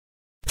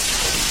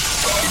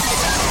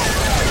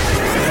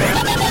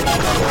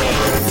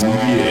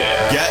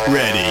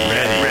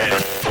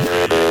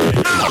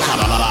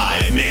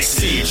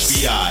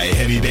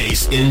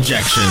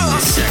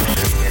projections.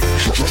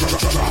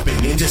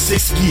 Dropping into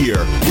sixth gear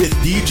with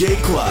DJ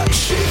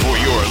Klutch for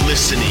your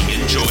listening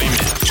enjoyment.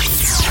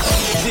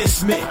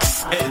 This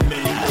mix and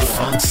many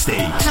more on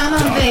stage. Come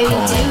on, baby, do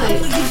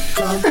it.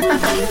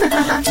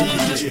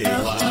 DJ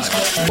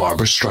Klutch.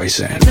 Barbara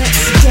Streisand.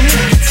 Let's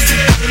dance.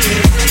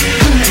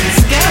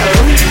 Let's go.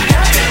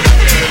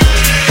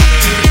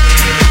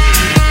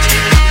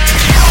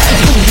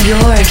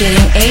 You're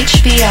getting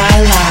HBI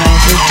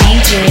Live with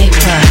DJ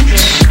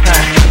Klutch.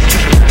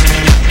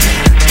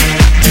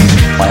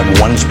 I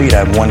have one speed, I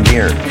have one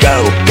gear.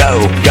 Go,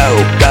 go,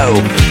 go, go.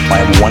 I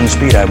have one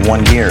speed, I have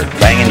one gear.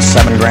 Banging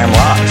 7-gram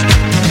rocks.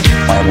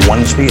 I have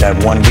one speed, I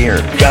have one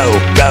gear. Go,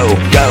 go,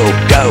 go,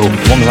 go.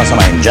 When was the last time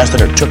I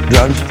ingested or took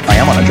drugs? I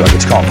am on a drug,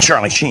 it's called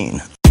Charlie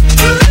Sheen.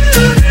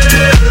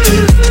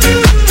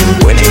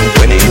 Winning,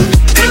 winning.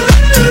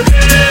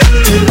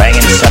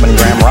 Banging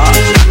 7-gram rocks.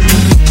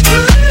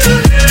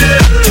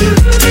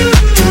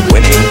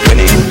 Winning,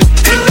 winning.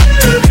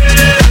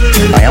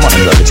 I am on a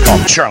drug, it's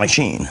called Charlie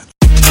Sheen.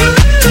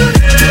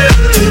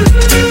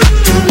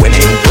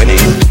 Winning,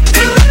 winning.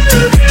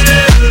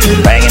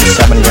 Banging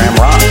 7-gram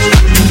rocks.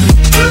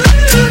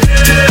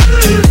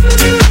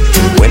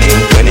 Winning,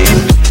 winning.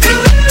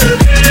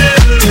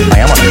 I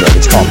am on a drug,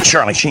 it's called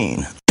Charlie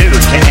Sheen. Dude,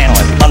 can't handle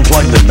it,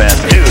 unplug the best.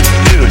 Dude,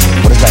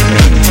 what does that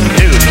mean?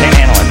 Dude, can't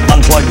handle it,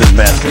 unplug the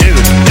best. Dude,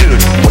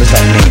 what does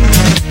that mean?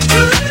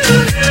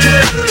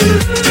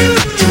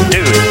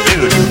 Dude.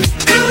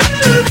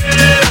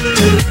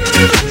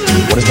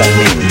 What does that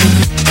mean?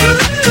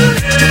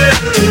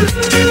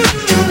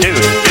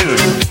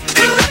 Dude.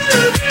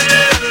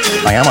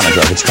 I am on a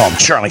drug, it's called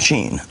Charlie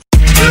Sheen.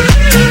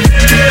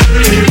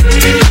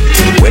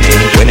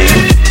 Winning, winning.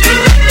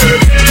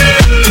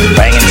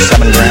 Banging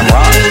 7-gram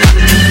rocks.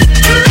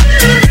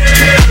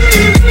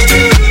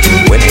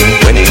 Winning,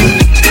 winning.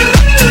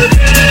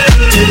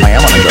 I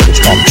am on a drug, it's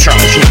called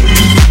Charlie Sheen.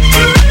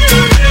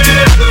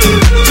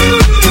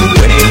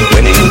 Winning,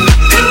 winning.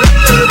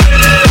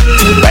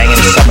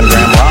 Banging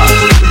 7-gram rocks.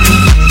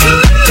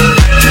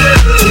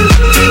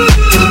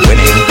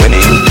 Winning,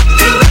 winning.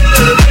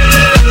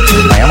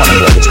 I am on a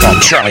drug, it's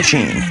called Charlie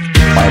Sheen.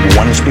 I have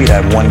one speed,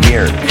 I have one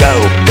gear. Go,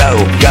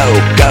 go, go,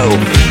 go.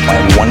 I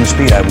have one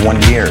speed, I have one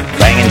gear.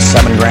 Banging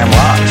 7-gram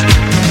rocks.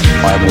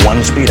 I have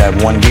one speed, I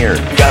have one gear.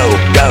 Go,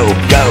 go,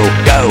 go,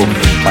 go.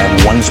 I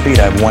have one speed,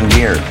 I have one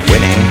gear.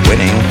 Winning,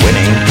 winning,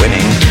 winning,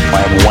 winning.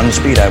 I have one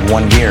speed, I have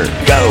one gear.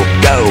 Go,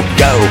 go,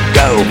 go,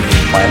 go.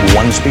 I have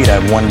one speed,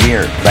 I have one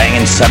gear.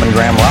 Banging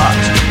 7-gram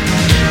rocks.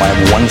 I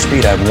have one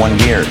speed, I have one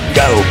gear.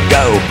 Go,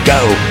 go, go,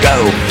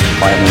 go.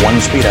 I have one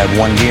speed, I have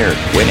one gear.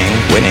 Winning,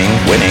 winning,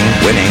 winning,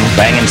 winning.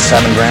 Banging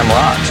 7-gram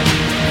rocks.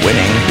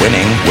 Winning,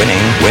 winning,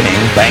 winning,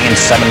 winning. Banging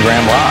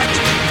 7-gram rocks.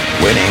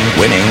 Winning,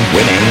 winning,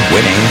 winning,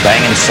 winning.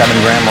 Banging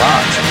 7-gram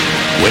rocks.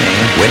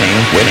 Winning, winning,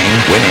 winning,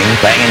 winning.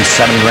 Banging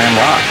 7-gram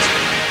rocks.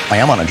 I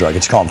am on a drug,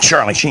 it's called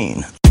Charlie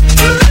Sheen.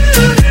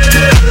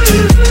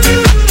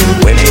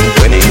 Winning,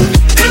 winning.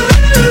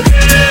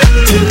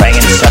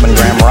 Banging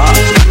 7-gram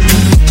rocks.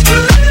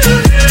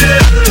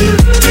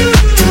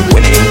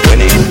 Winning,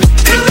 winning.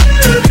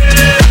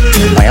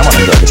 I am on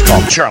a drug, it's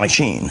called Charlie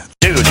Sheen.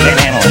 Dude, can't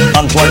handle it,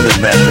 unplug this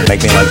bastard.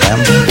 Make me like them?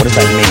 What does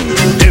that mean?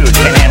 Dude,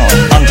 can't handle it,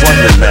 unplug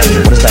this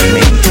bastard. What does that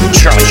mean?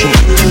 Charlie Sheen.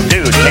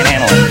 Dude, can't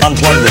handle it,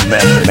 unplug this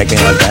bastard. Make me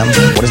like them?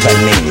 What does that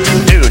mean?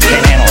 Dude,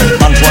 can't handle it,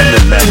 unplug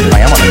this bastard. I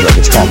am on a drug,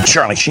 it's called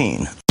Charlie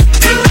Sheen.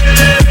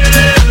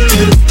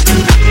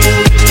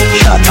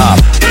 Shut up.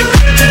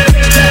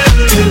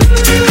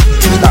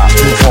 Stop,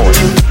 move forward.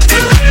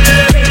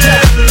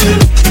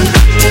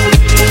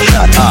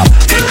 Shut up.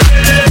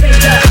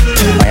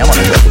 I am on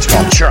a drug, it's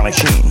called Charlie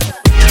Sheen.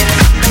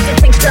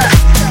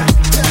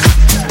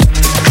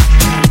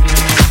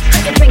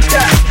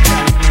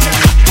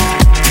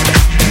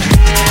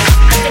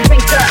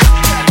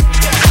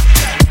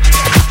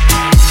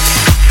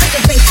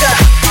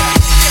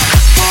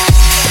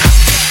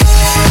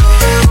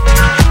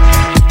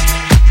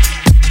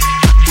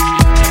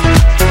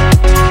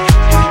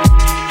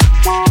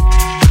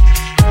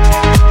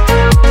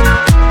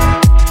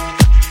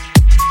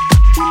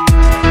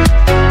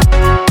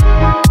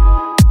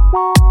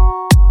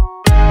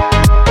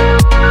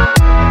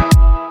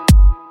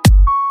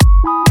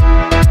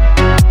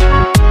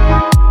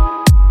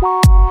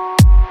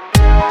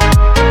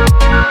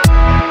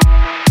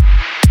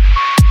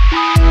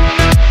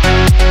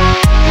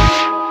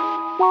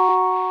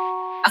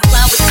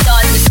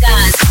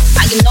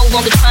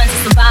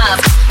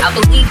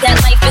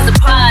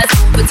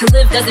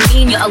 Doesn't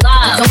mean you're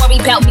alive. Don't worry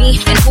about me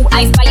and who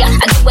I fire.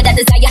 I do what I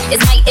desire,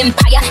 it's my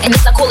empire. And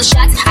as I call the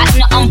shots, I am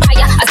the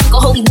umpire. I sprinkle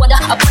holy water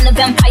upon the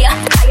vampire.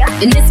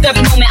 In this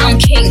very moment, I'm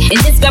king.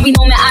 In this very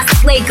moment, I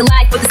slay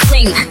Goliath with a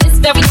sling. This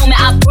very moment,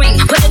 I bring,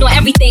 put it on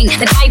everything.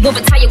 That I will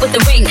retire with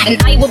the ring,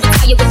 and I will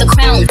retire with the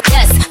crown.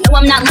 Yes,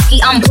 no, I'm not lucky,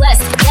 I'm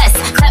blessed. Yes,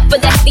 clap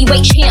for the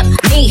heavyweight champ,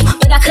 me.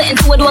 But I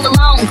couldn't do it all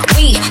alone.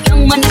 We,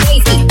 young money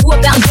lazy, who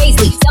about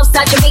Paisley,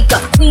 Southside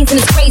Jamaica, Queen means and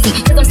it's crazy.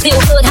 Cause I'm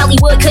still hood,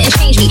 Hollywood couldn't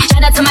change me.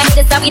 Shout out to my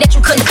haters, sorry that you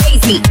couldn't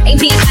praise me.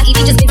 Ain't being cocky,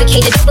 we just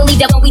vindicated. Don't believe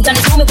that when we done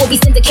this moment we'll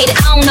be syndicated.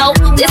 I don't know,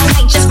 this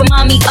might just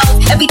remind me of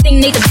everything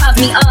they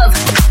deprived me of.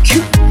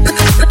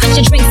 Put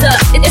your drinks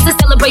up, it's a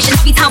celebration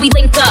every time we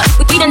link up.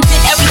 We done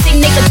did everything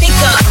they could think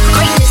of.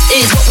 Greatness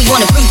is what we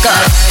wanna bring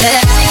up.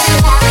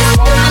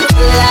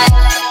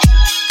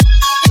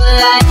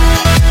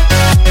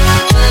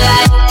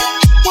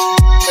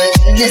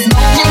 In this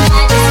moment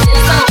I just feel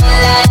so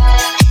alive.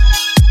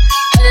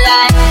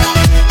 Alive,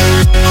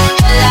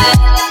 alive.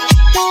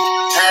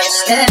 I wish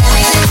that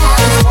I could have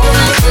this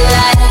moment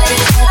alive.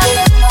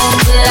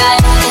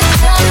 Alive,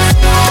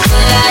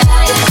 alive.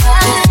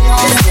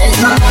 This is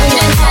my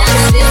moment I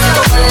just feel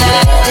so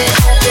alive.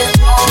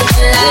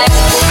 Alive,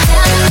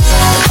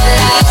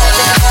 alive.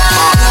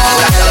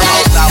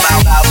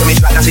 To me,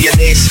 drop down to your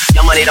knees.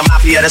 Young money, the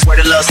mafia, that's where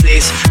the love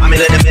stays. I'm in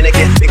the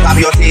Dominican, big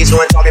Poppy Ortiz,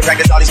 doing talking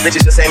practice, all these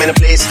bitches just aiming to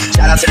please.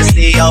 Shout out to the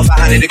CEO,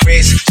 500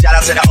 degrees. Shout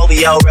out to the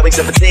OVO, red wings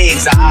and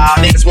fatigues.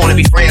 Niggas wanna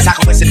be friends, how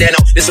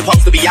coincidental? This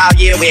supposed to be our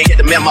year, we ain't get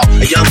the memo.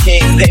 A young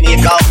king, pay me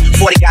a gold.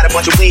 40 got a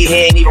bunch of weed,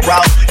 he ain't even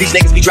roll. These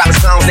niggas be dropping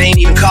songs, they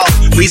ain't even cold.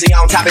 Weezy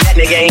on top of that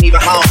nigga ain't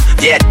even home.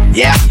 Yeah,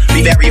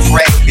 be very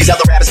afraid. These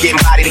other rappers getting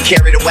bodied and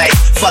carried away.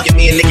 Fucking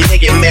me and Nicky, they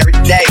getting married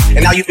today.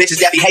 And all you bitches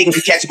that be hating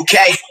could catch a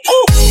bouquet.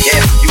 Ooh, yeah,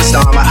 you a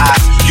star in my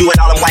eyes. You and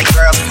all them white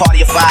girls,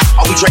 party of five.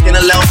 Are we drinking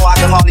a little more? I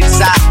can hardly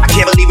decide. I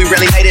can't believe we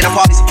really made it, I'm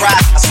hardly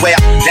surprised. I swear,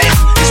 damn,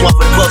 this one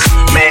for the books,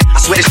 man. I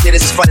swear this shit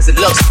is as fun as it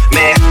looks,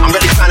 man. I'm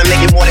really trying to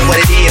make it more than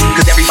what it is.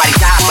 Cause everybody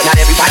dies, but not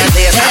everybody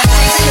lives.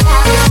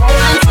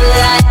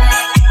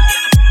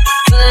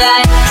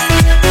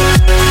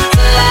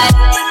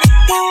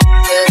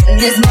 In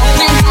this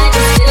moment I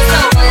just feel so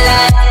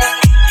alive.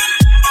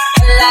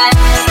 Alive,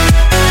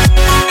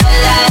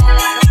 alive.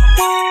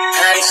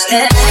 I wish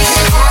that I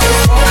could have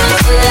this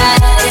moment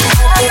alive.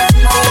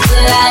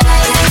 Alive,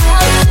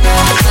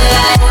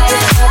 alive.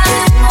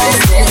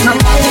 This is my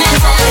moment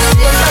I just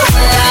feel so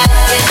alive.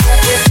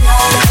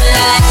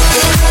 Alive,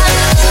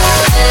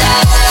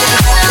 alive.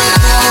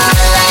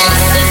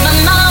 This is my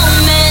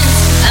moment,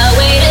 I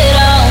waited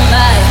all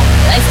my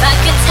life. I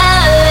could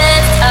tell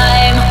it's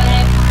time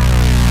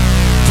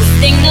to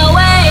sing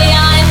away.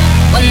 I'm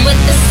one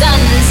with the sun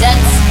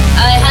sets.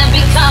 I have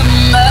become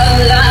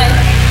alive.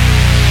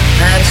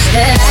 I wish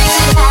that I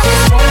could have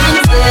this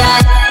moment for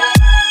life.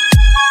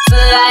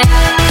 For life,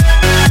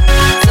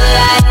 for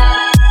life.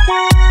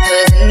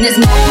 Cause in this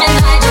moment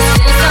I just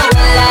feel so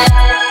alive.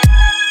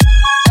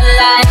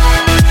 Alive,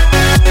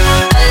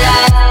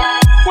 alive.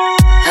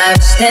 I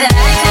wish that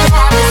I could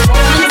have this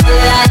moment for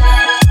life.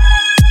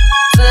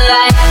 For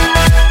life,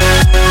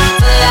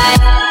 for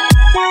life.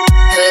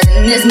 Cause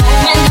in this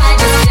moment I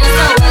just feel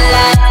so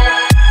alive.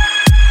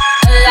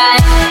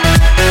 Alive,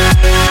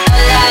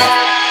 alive.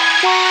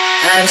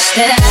 I wish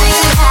that I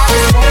could have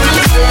this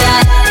moment for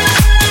life.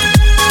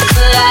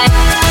 For life,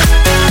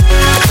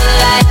 for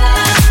life.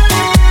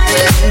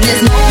 Cause in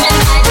this moment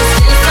I just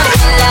feel so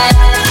alive.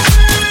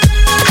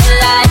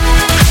 Alive,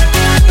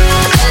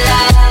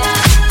 alive.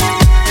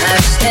 I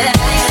wish that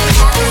I could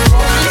have this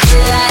moment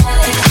for life.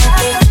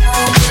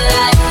 For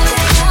life,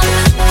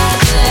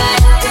 for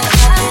life.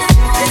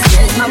 This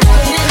is my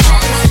moment I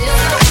just feel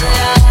so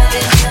alive.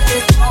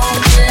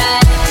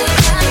 Alive,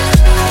 alive.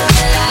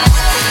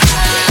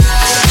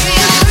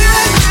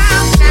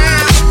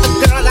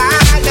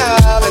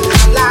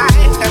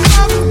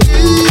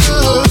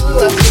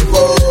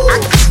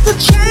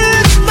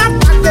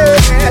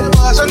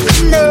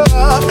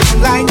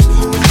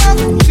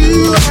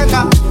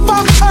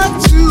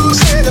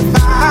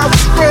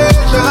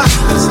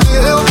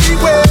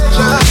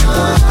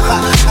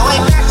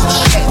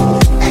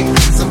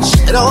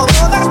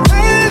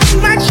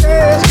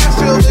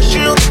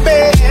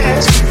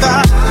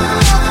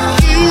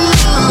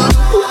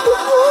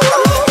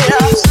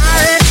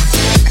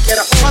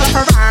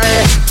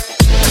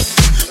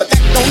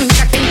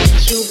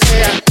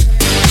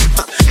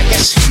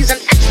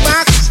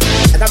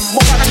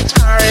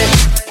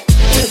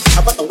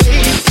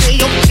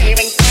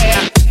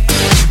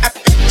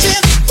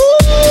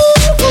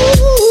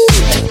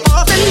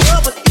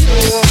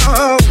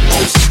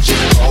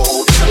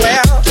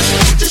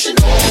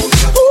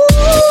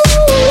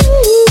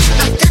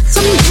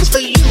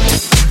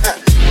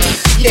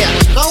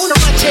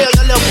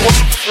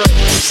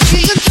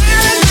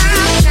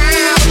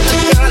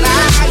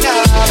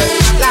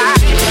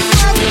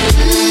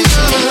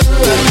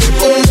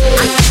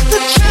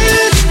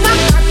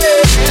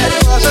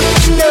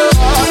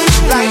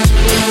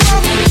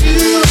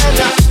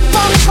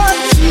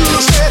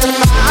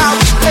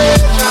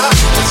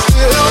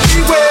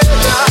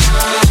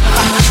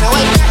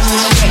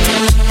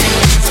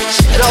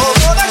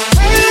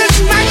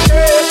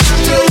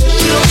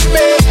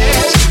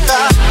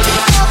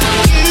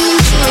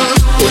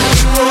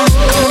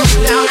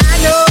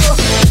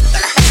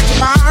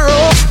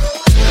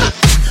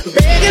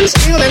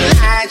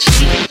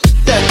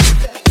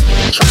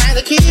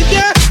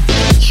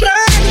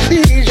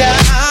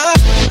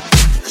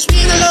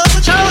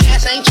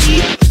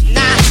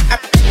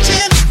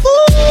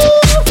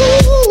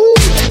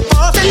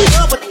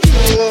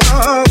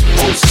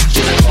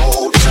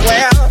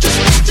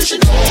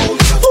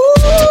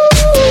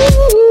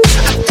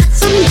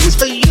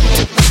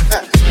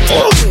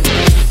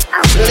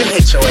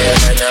 get your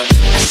ass right now.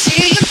 I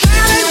see you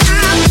turning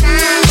around,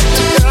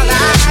 girl,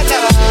 I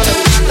love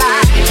my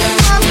life.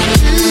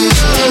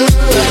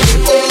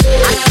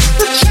 I took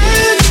the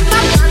chance in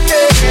my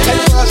pocket,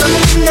 it wasn't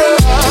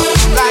enough.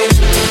 Like,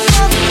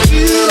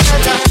 you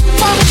and I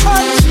fought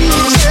hard to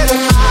say that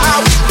I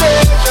was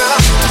better,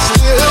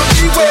 still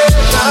be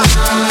better.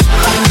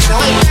 Now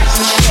ain't that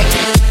some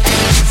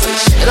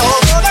shit? And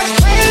although that's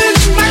pain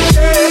in my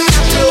chest,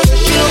 I still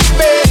wish you the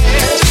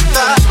best.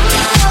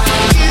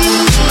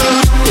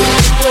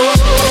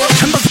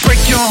 I must break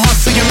your heart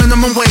so your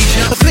minimum wage.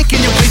 Thinking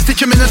you wasted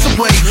your minutes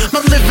away.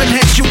 My living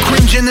had you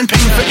cringing in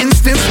pain. For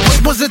instance, what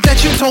was it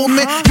that you told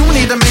me? You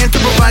need a man to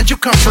provide you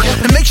comfort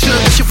and make sure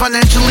that you're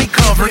financially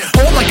covered.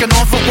 All like an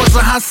offer was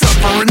a hot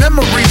supper and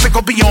memories that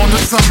go beyond the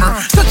summer.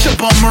 Such a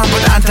bummer,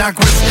 but I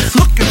digress.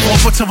 Looking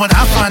forward to what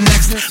I find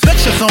next. Bet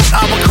you thought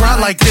I would cry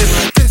like this.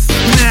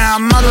 Now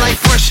my life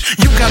fresh.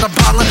 You got a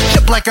baller,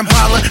 chip like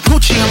Impala,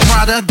 Gucci and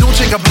Prada,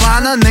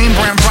 DjKlutchHBIV.16, name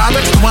brand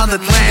products while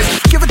it lasts.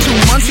 Give it 2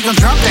 months, you gon'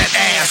 drop that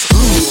ass.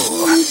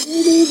 Ooh.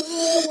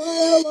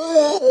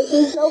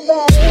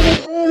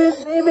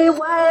 Baby,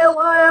 why you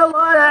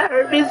wanna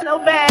hurt me so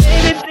bad?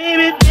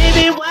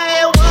 Baby, why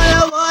you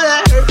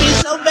wanna hurt me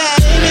so bad?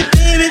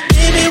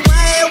 Baby,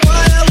 why you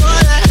wanna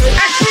hurt me?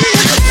 I see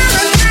you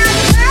turning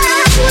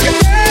around with a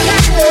girl I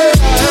love.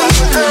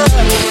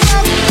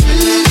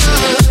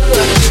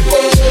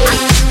 I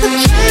took the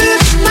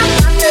chance in my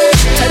pocket,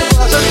 it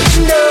wasn't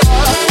enough.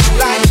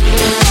 Like,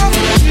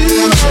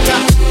 you and I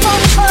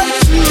fought hard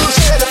to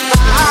say that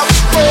I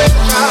was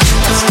better,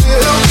 and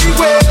still be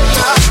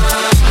better.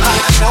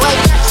 Now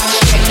ain't that some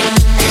shit?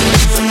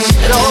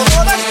 And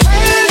although that's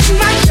pain in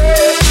my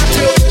chest, I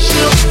still wish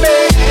you the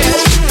best.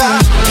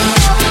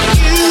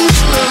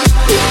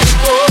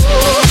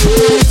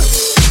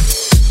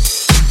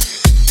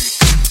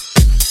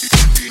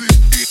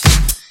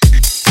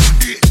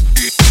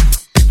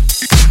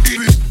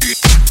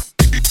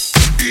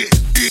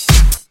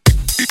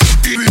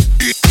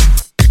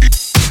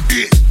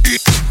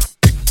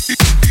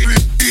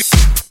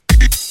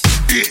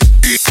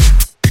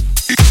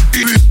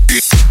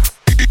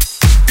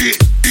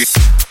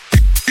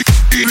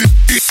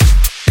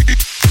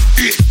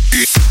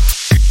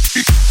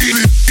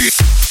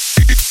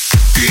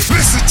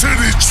 Listen to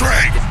this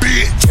track,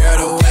 bitch. Girl,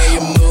 the way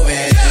you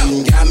moving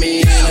got me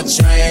in a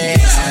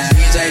trance.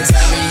 DJ,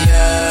 turn me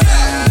up.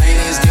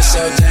 Ladies, get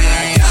your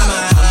jam.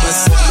 I'ma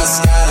sip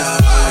Moscato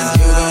and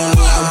you gon'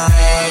 lose the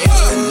pain.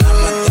 And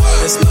I'ma throw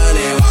this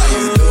money while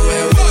you do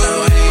it with no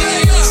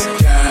hands.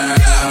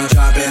 Girl,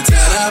 drop it to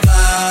the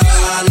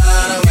bottom. I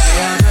love the way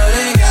you put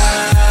it, girl.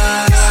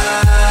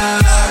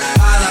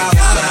 All I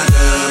wanna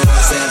do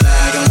is sit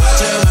back and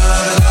watch you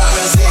move and I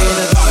can see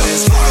the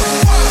bonus.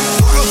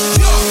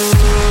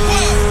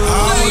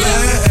 All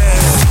that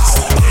ass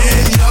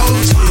in your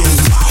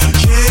jeans,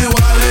 yeah,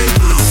 while they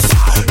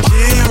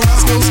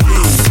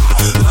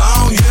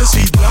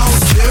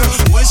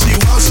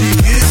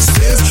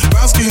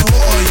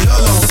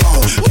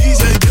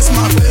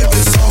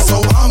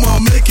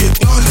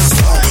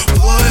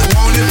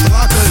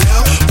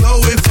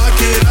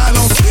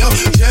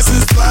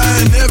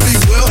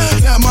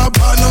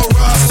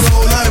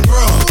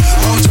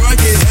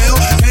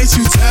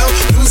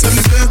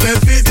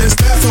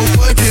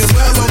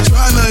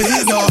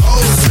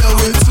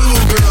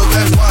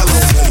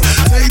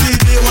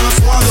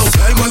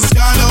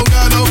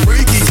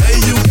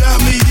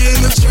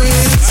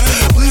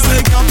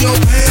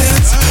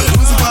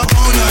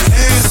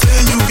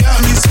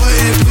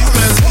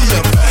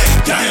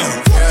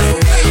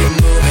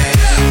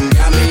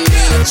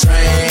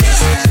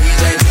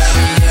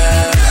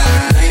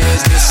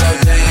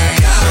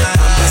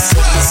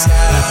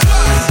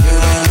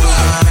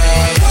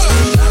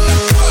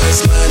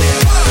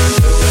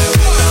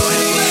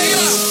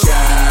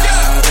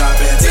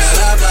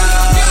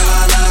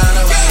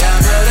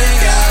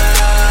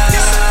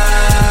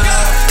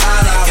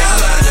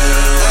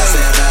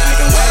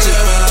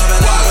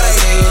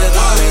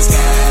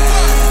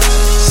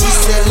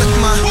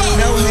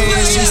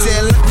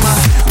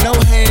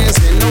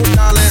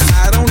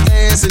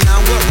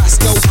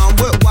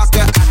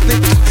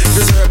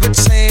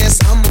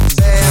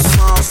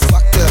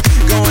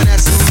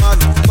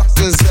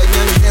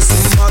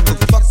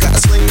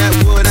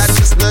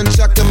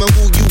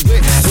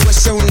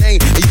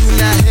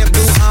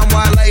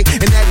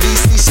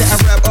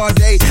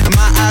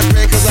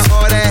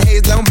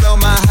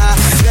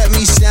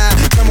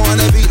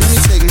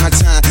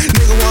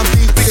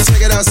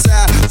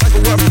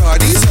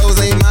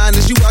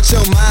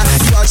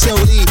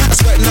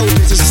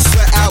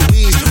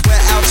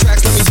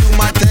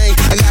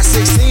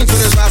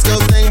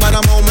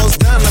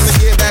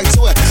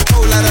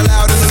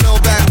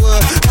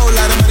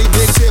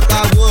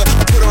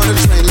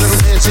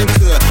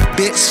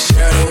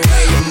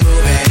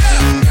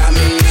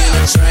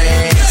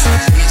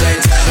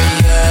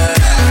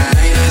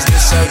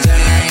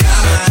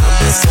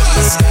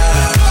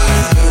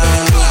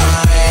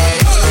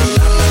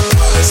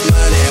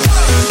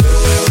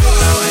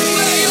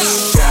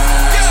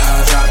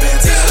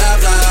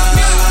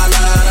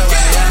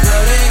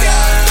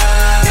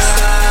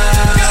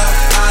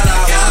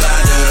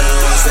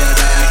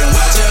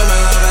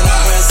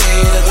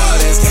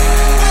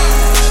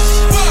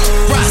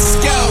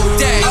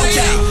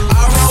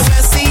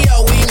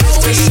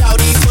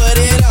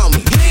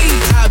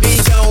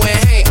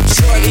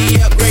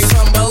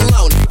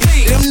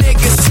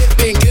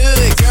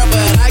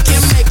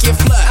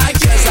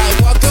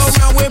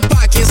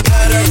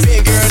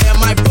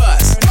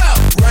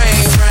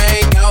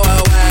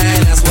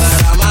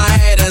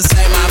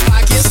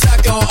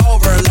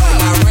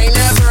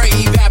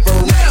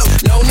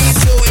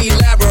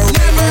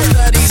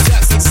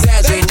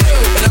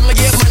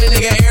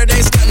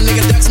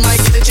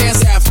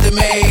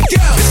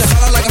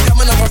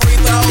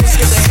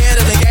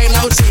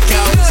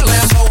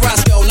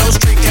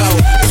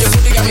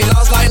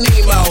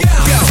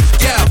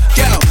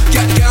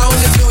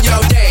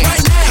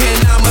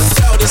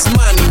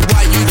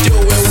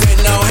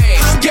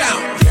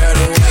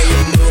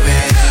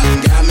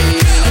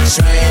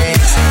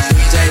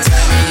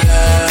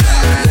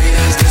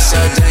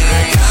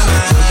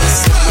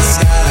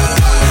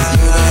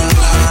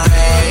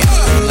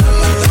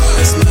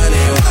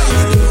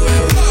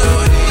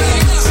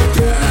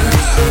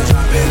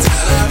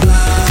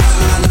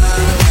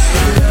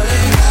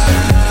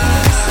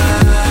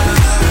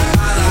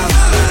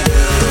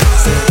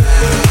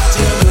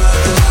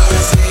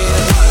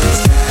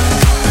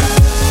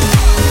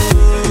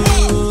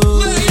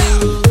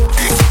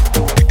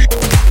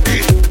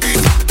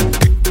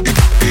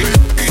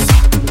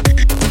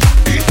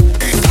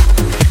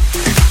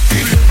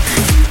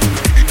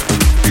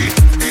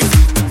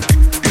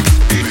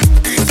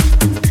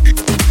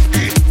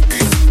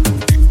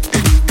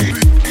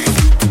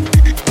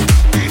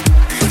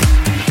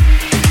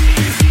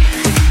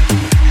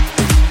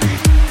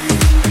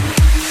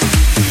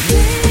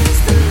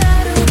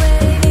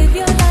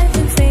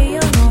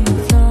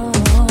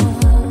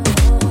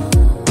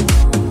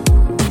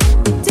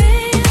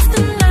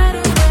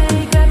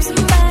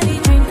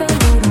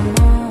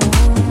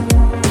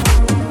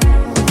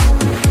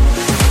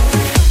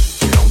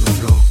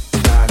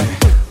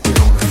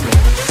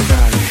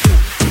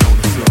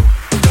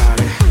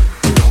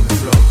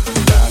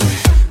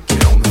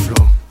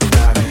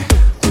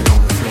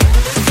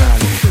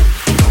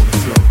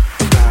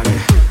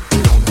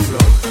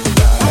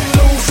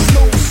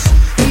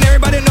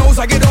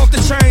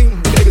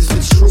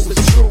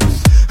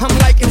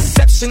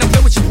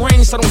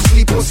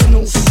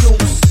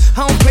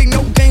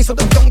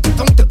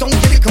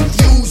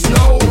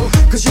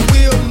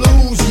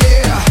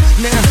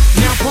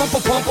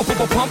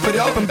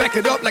up and back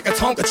it up like a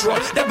Tonka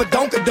truck. That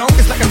badonka-donk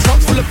is like a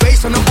trunk full of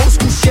bass on an old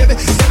school Chevy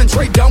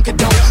 7-tray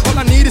Donkey-Donk. All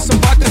I need is some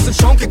vodka, some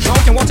chunky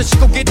conk, and watch a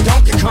chico get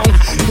Donkey Kong.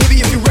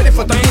 Baby, if you ready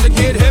for things to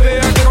get heavy,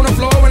 I get on the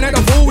floor and act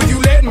a fool if you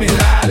let me.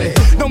 Lolly,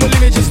 no more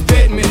limit, just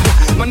bet me.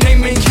 My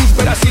name ain't Keith,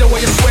 but I see the way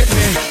you sweat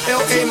me.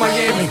 L.A.,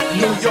 Miami,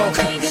 New York,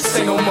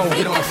 say no more,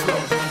 get on the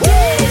floor.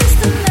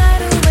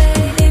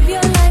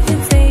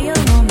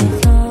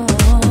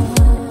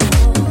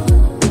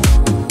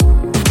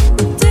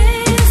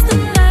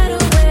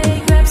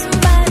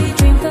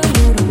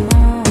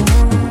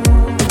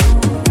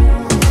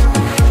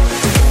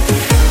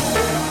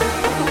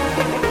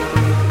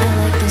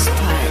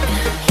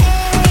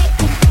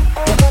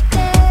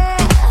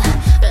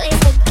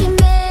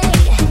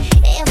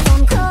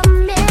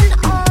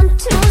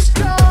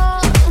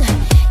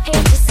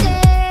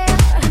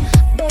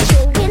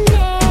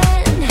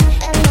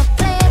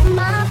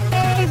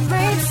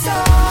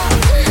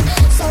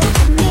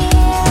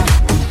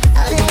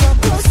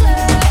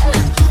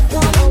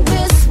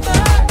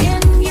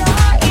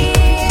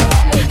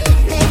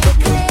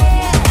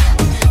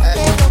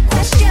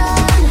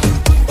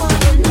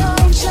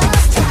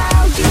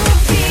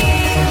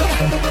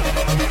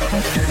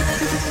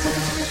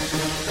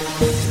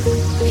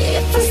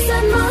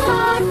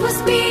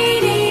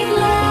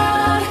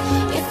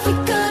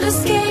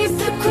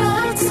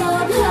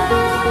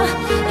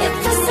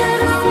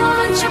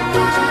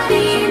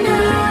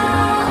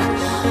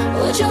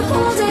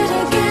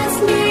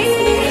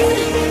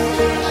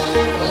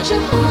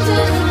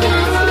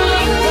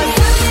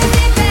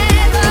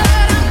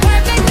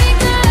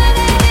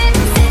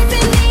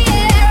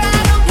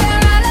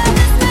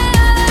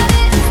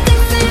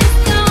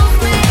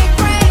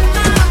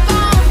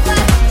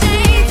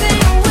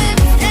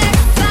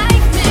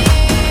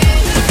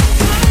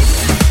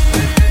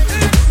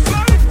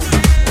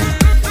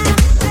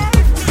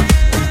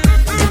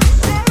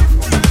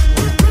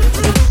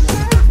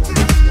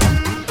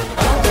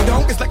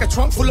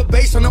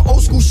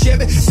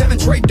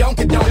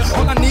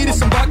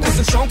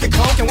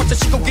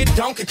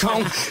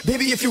 Kong.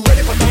 Baby, if you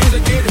ready for things to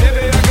get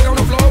heavy, I get on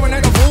the floor and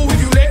act a fool if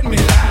you let me.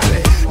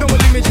 Lolly, no more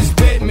limit, just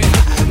bet me.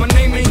 My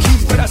name ain't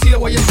Keith, but I see the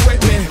way you sweat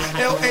me.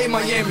 L.A.,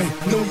 Miami,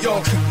 New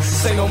York,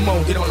 say no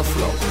more, get on the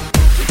floor.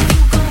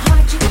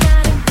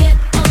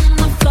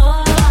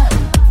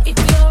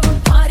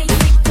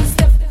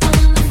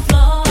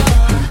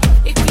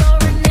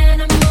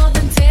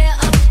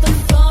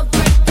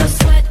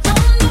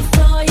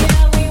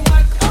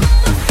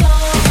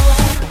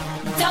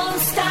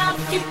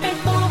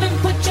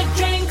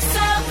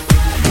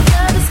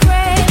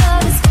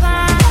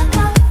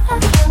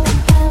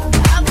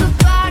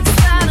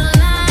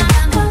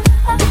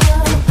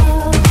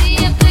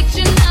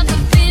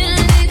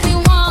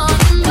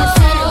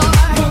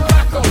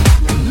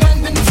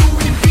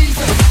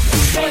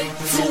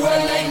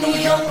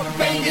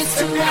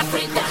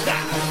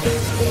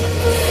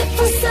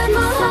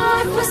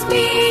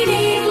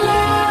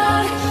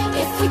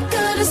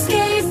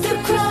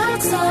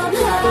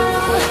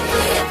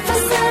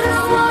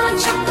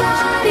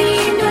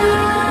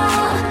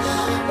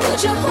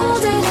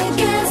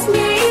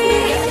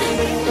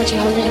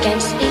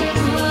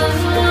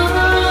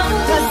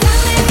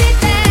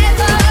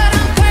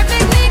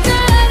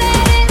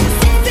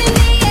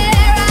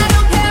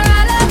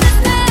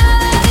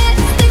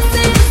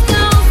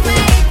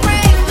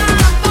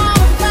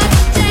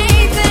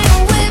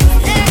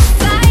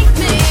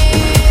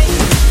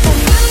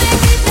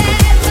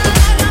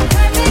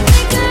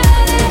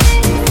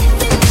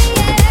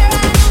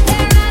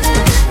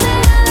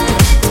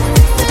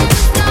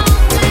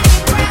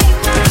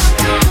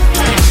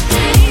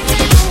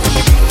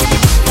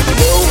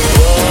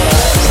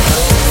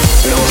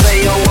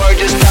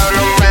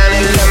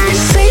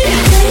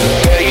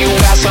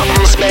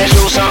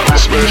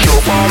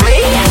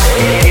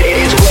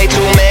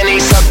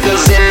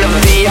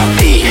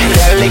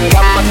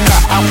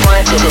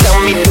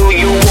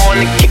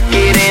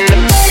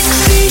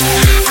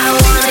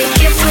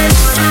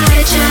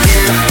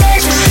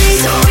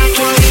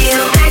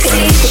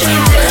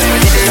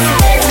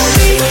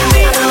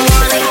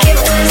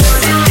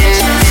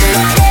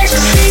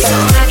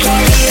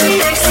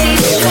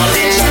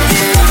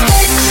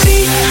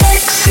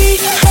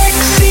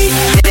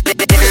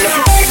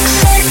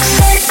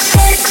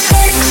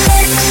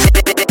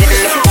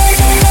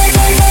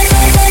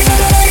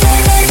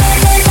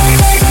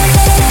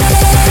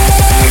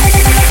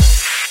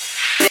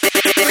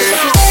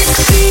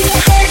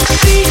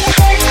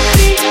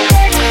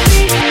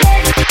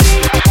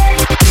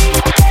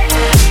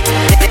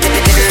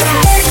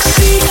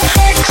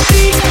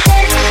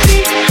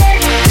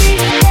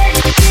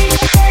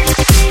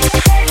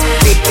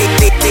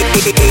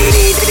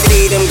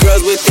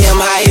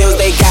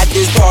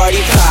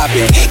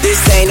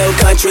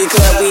 country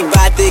club, we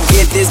bout to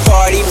get this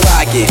party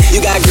rockin'.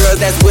 You got girls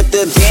that's with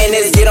the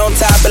bandits, get on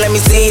top and let me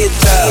see it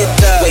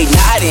up. Wait,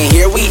 not in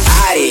here, we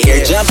out of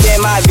here. Jump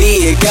in my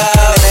vehicle,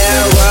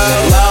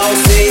 arrow, long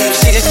sleeve.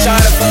 She just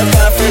tryna fuck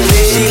up for me.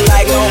 She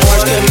like no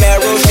orange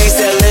Camaro, she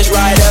said let's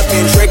ride up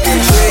and trick or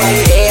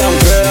treat. Damn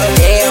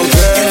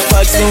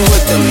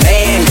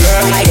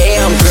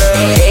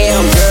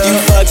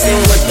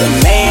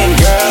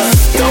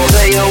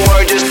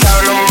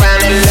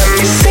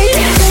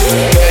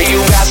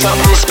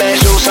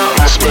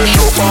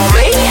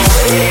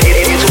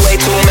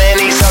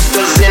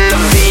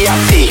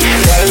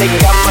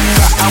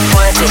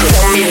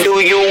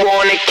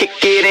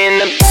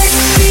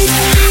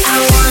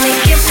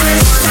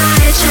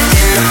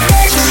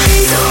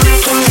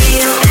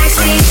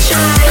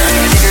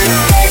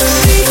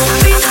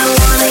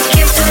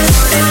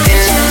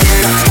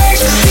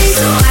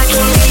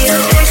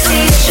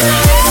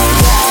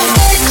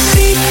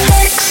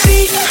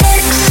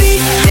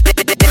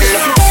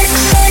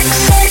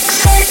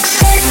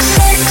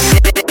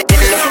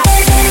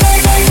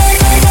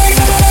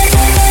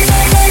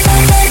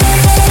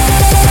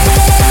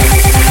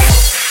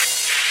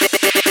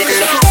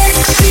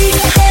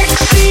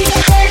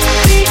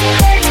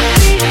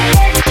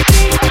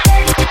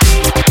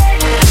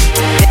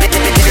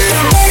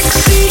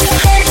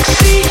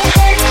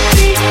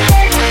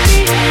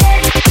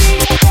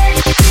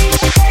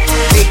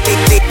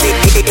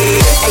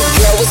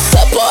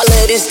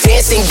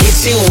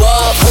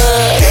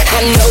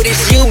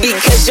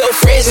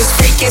friends is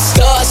freaking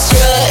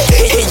starstruck.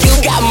 And you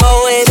got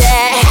more of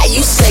that, how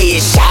you say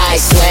it, shy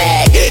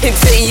swag.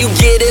 Until you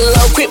get it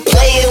low, quit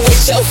playing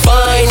with your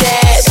fine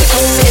ass. I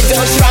said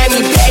don't try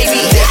me,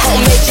 baby, I'll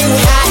make you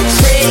hot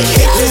trick.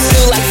 Let's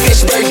do like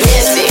Fishburne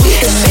dancing,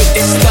 shake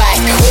this spot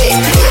quick.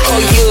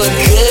 Oh, you a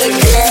good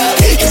girl,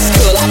 it's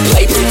cool, I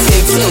play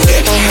pretend too.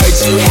 I heard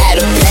you had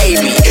a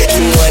baby,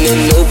 you want a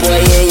new boy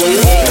in your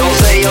head. Don't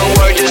say a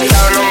word, just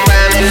turn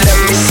around and let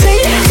me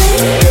see.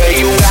 Girl,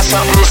 you got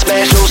something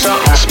special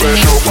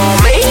for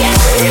me.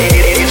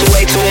 It's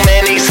way too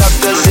many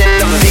suckers in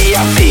the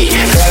VIP.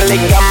 Girl,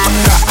 they got my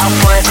car out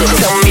front, so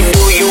tell me,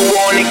 do you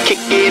wanna kick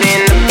it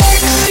in the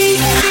backseat?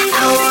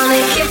 I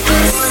wanna get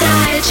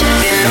beside you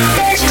in the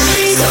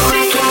backseat, so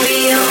I can be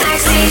your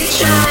backseat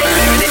driver.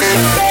 In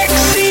the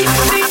backseat,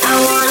 I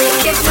wanna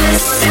get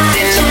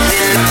beside you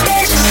in the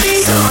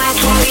backseat, so I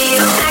can be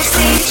your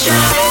backseat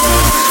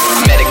driver.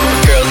 I met a group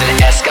of girls in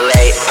the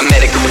Escalade. I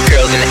met a group of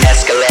girls in the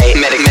Escalade.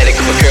 Met a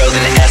group of girls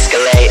in the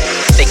Escalade.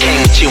 They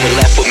came with you and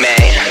left with me.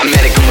 I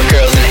met a group of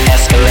girls in the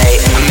Escalade.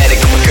 I met a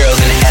group of girls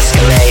in the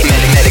Escalade.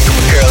 Met a group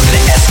of girls in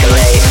the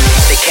Escalade.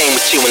 They came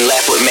with you and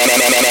left with me. They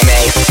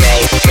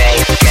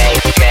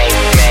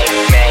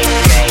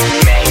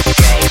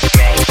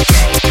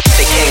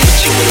came with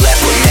you and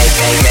left with me.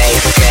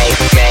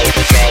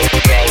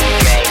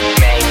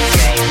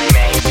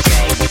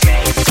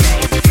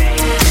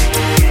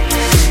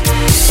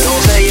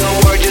 don't say a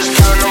word, just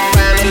turn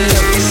around and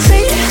let me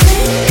see.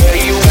 Girl,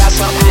 you got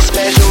something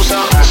special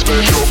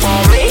for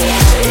me.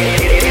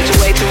 It's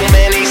way too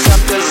many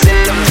suckers in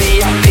the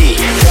VIP.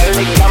 Girl,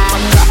 they got my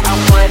car out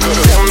front, so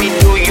tell me,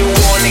 do you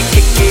wanna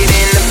kick it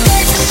in the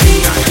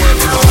backseat?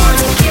 I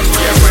wanna get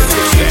beside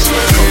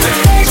you in the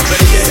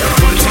backseat, so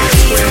I can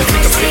be your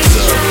backseat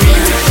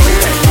driver.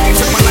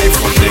 Took my life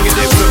from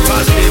negative to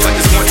positive. I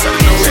just want you to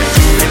know it.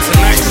 And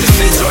tonight, just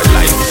enjoy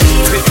life.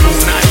 Pitbull,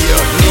 Nadia,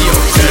 Neo,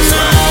 that's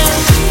right.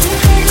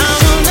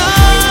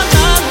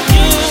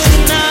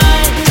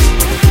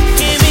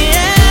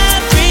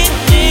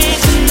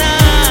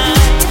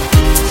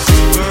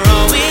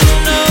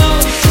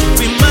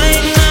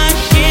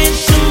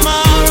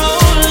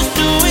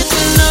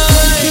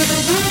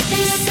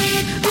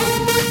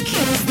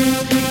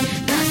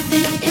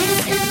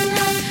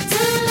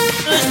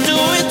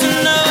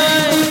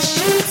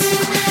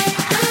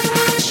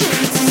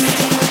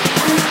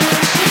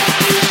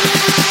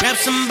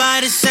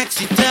 Somebody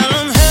sexy, tell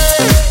them,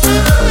 hey,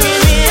 give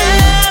me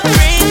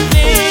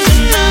everything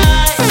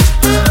tonight.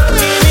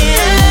 Give me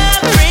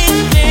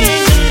everything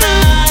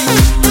tonight.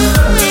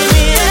 Give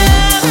me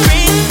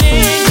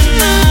everything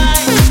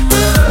tonight.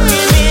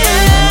 Give me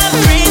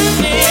everything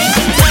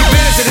tonight.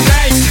 Better to the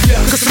night,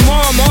 cause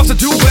tomorrow I'm off to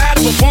do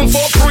battle, perform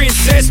for a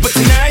princess. But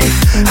tonight,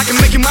 I can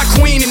make you my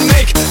queen and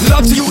make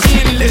love to you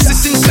endless.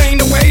 It's insane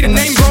the way the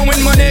name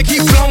growing, money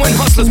keep flowing.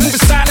 Hustlers moving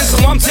silent,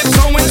 so I'm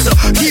tiptoeing. So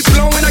keep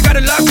blowing, I got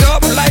it locked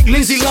up like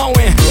Lindsay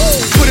Lohan.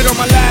 Put it on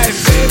my life,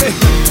 baby,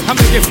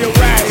 I'ma give you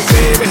right,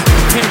 baby.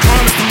 Can't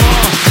promise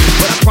tomorrow,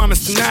 but I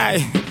promise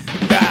tonight.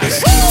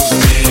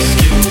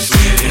 Excuse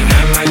me, and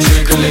I might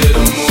drink a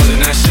little more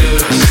than I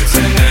should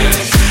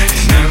tonight.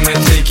 And I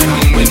might take you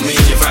home with me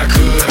if I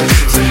could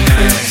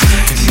tonight.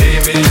 And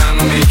baby,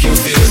 I'ma make you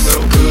feel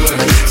so good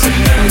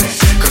tonight.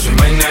 Cause we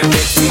might not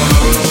get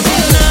tomorrow.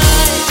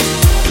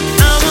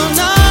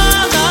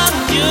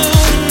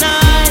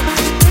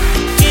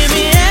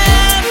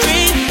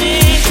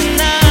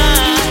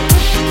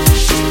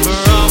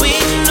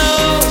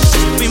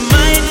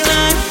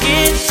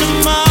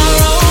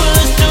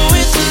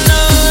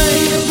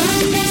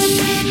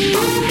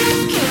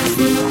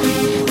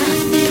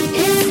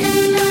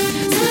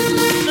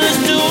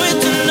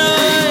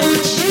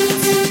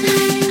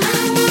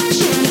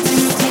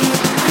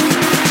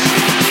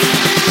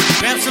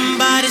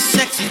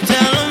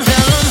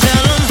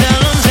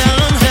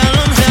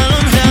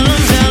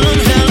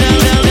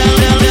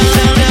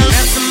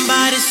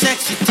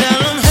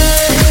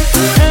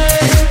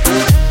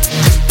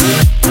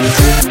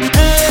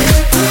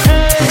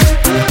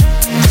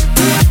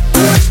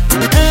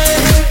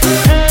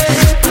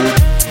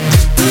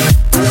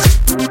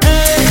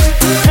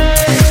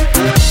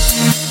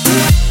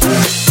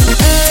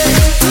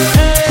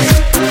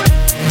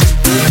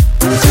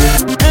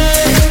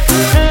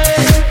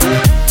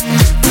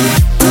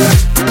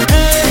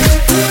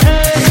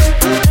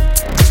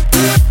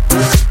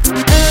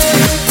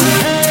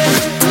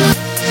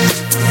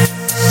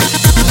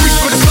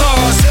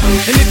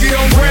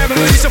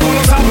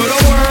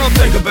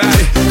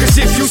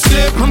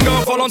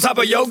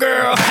 Of your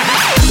girl.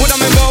 When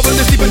I'm involved with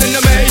this deeper than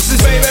the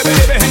Masons, baby,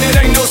 and it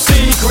ain't no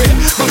secret.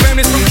 My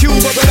family's from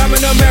Cuba, but I'm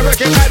an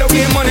American. I don't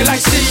get money like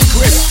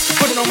secrets.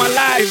 Put it on my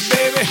life,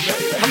 baby.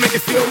 I make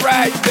it feel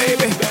right,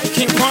 baby.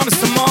 Can't promise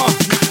tomorrow,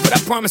 but I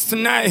promise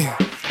tonight,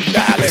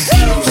 darling.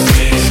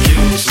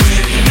 Excuse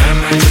me, and I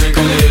might drink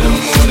a little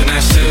more than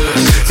I should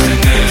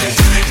tonight.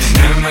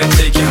 And I might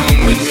take you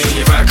home with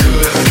me if I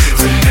could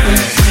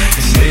tonight.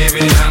 And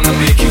baby, I'ma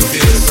make you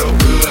feel so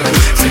good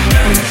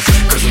tonight.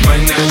 Cause we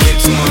might not get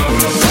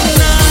tomorrow.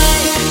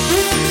 Tonight,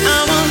 I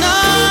will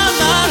know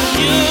about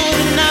you.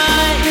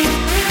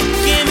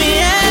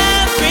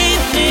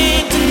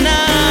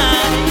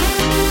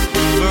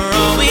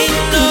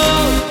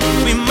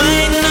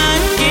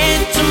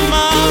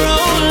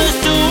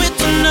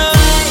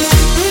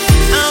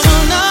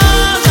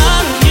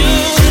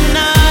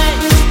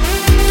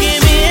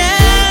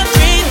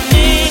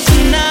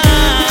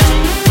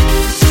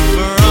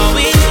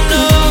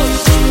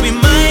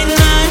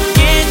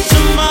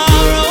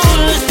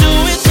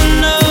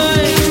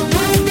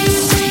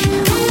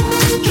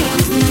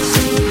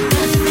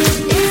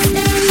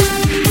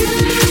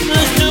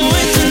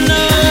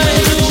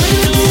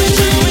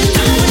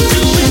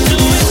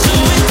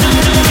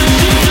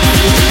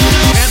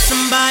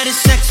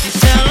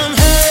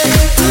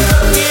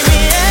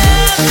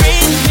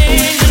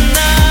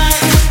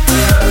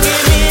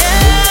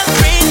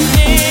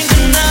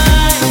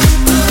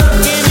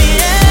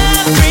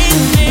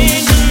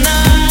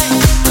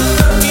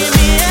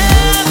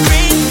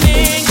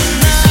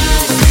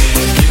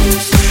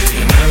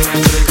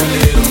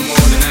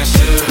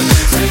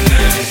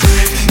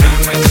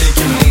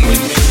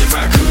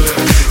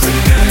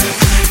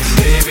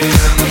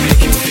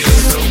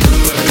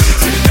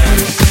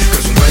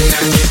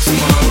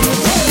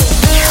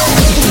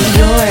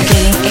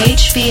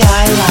 HBI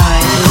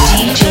Live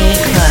with DJ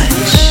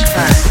Klutch.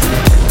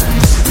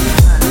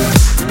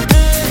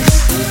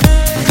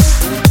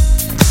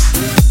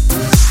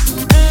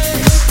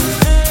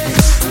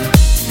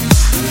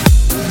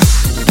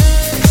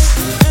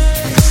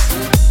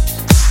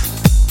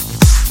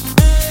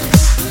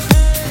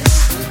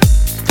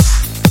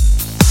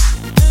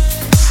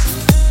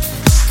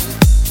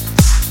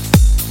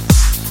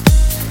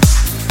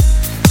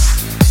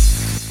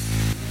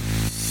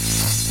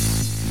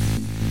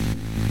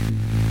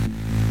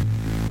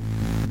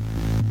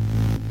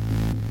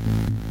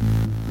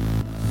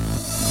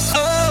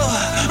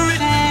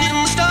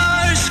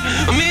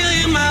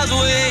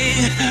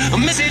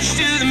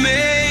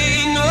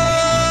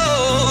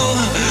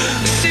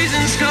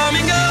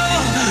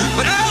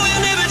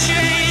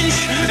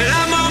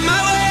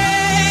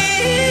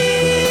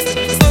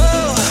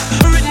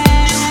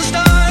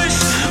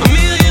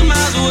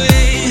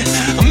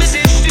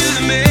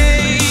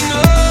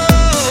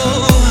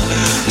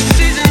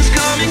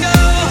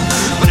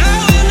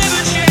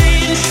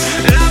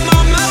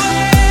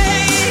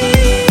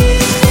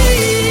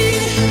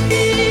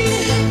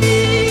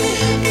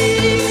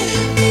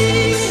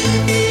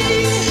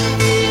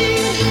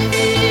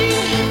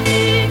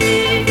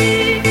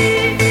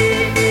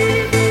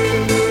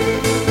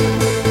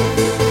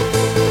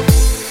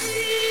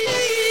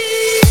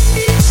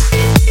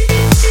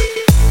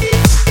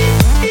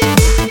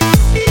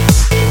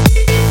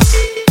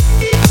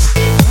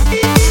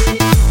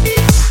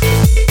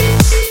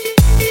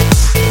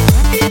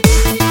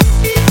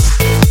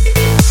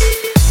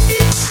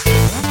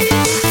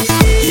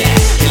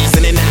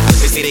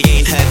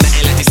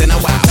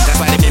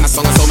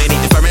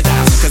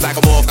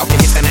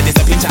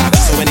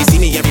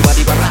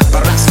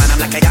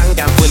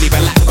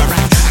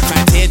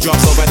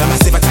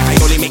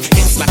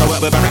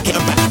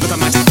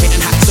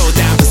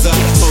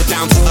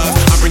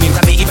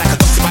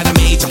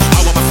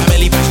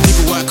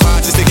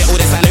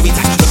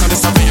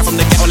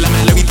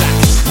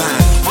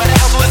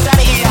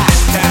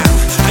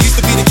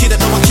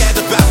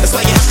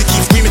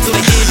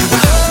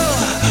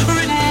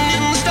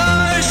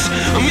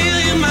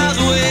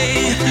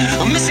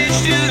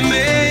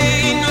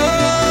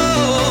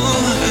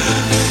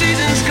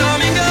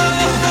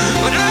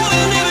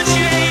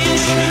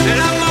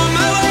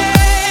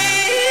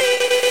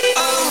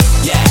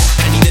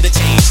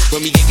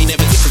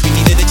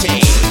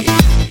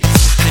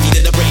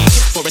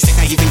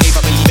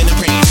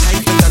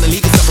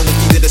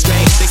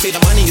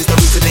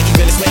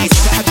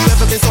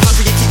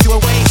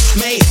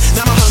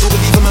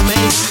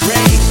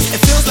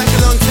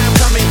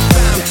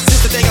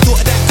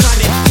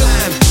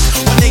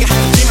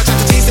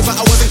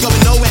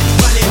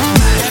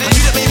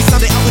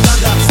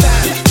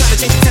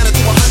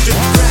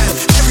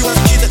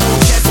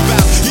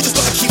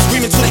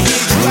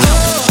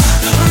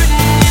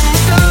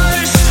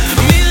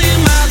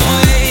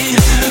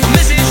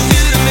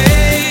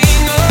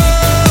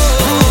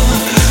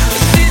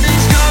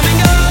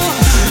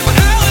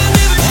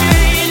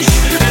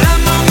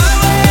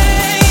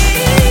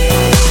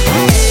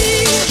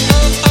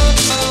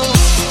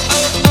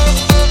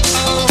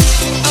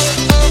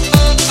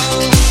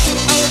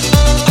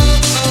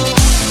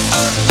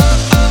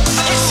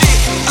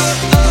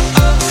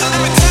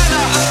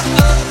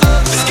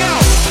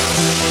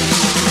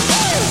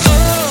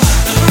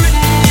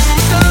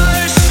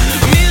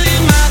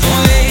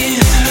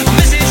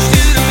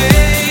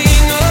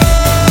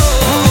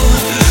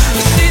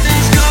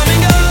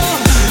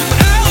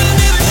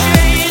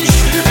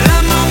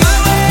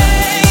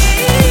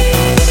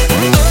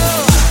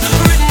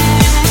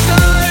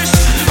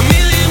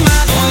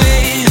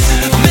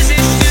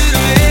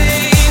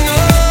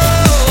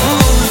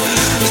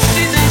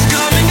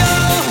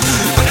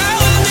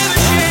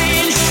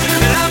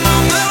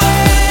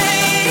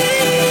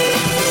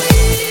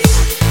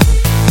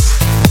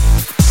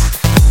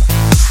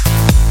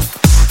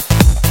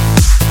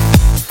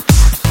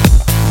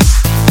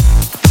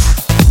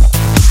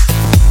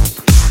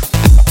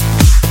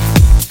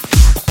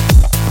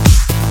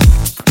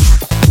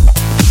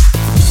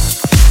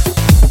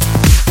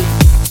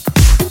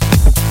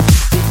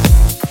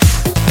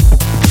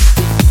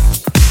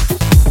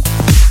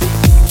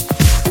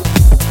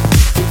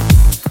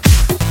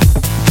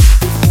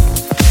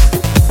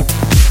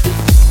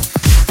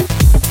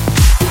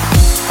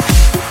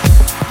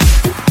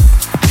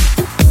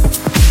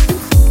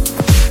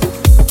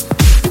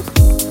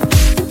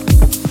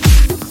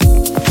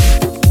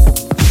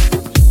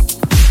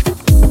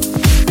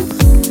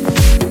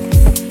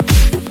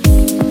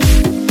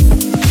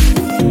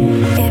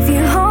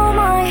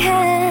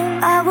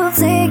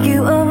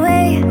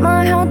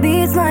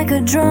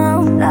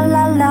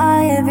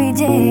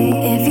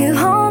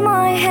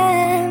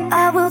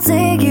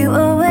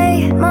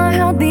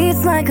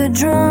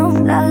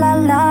 drum, la la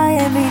la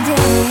every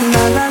day.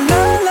 La la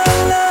la la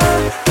la,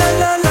 la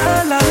la la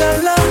la la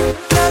la,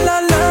 la la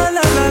la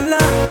la la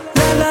la,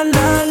 la la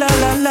la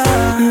la la,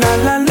 la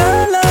la la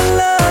la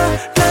la,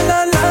 la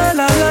la la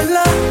la la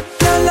la,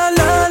 la la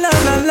la la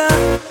la la,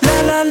 la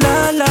la la.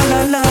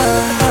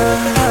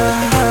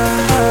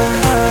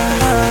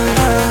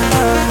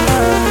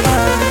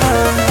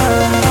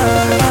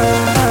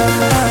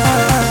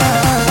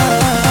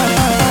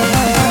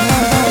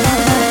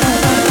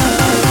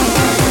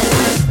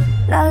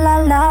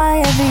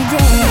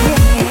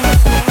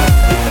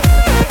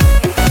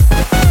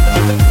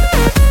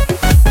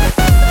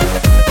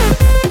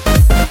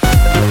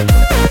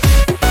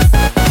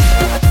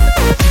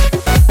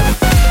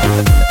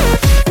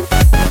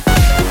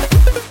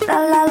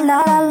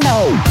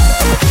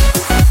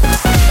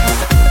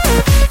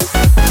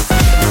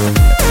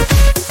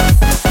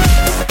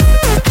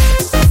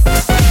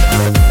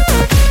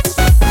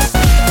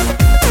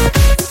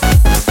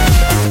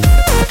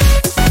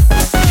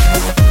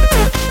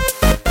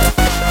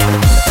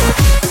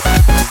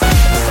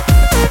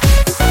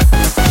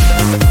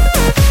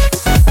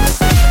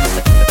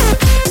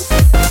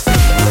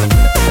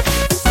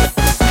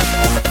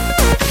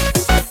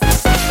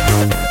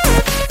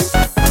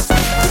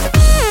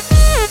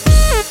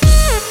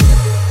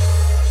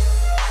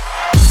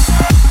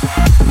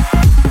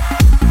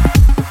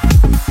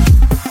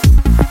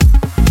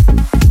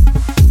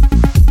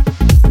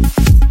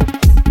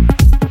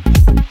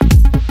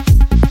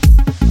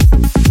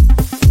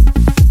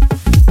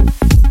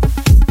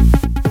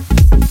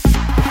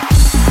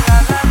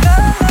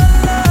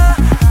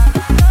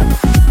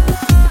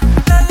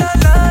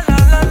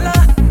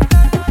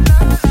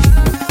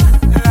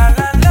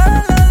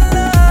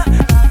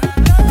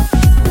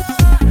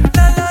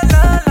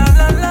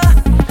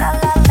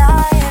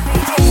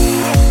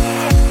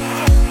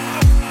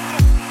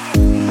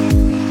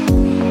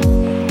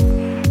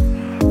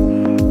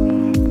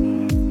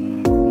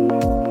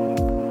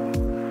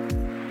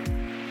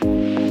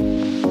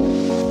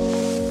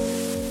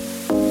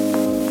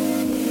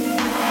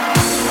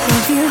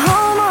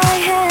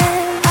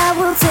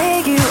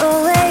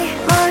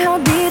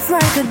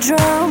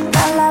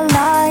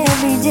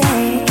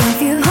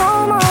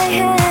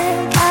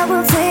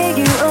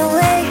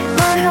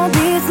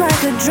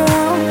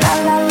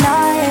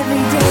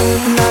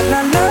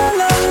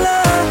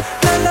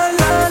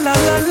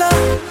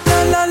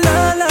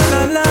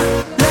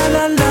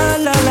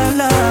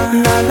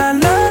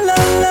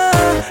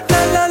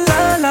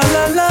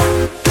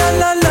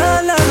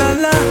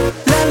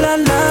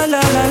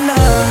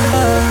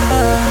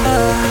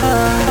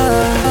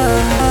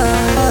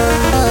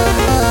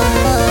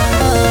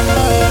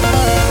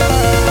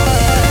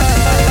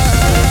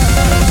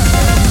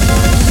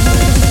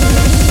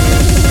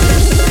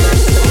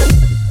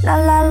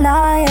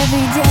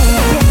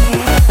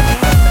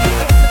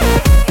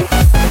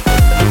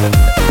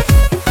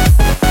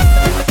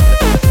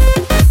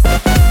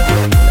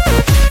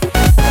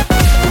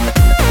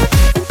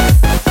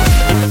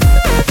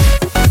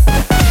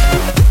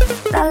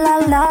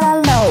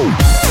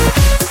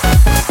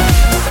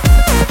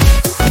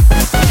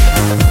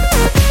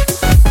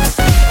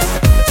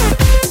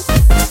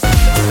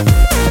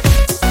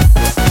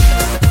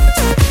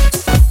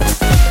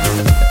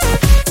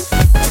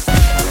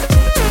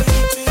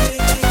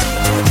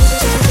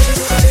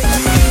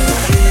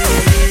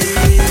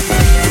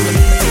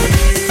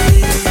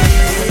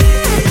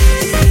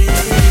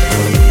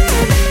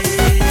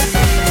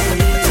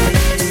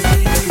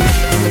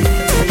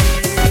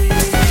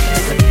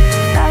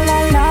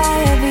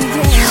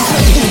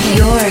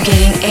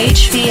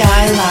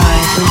 HBI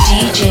Live with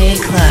DJ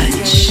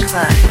Klutch.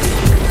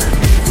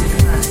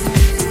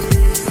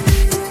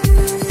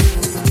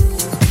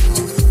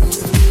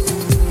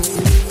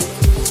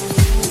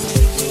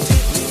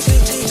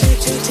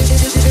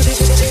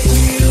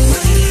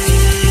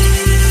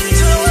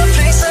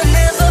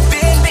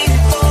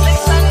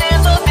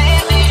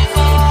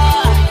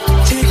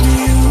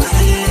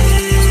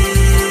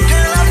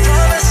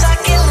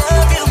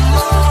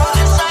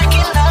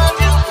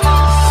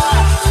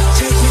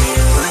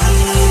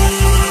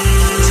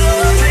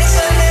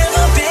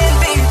 Never been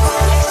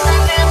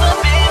before.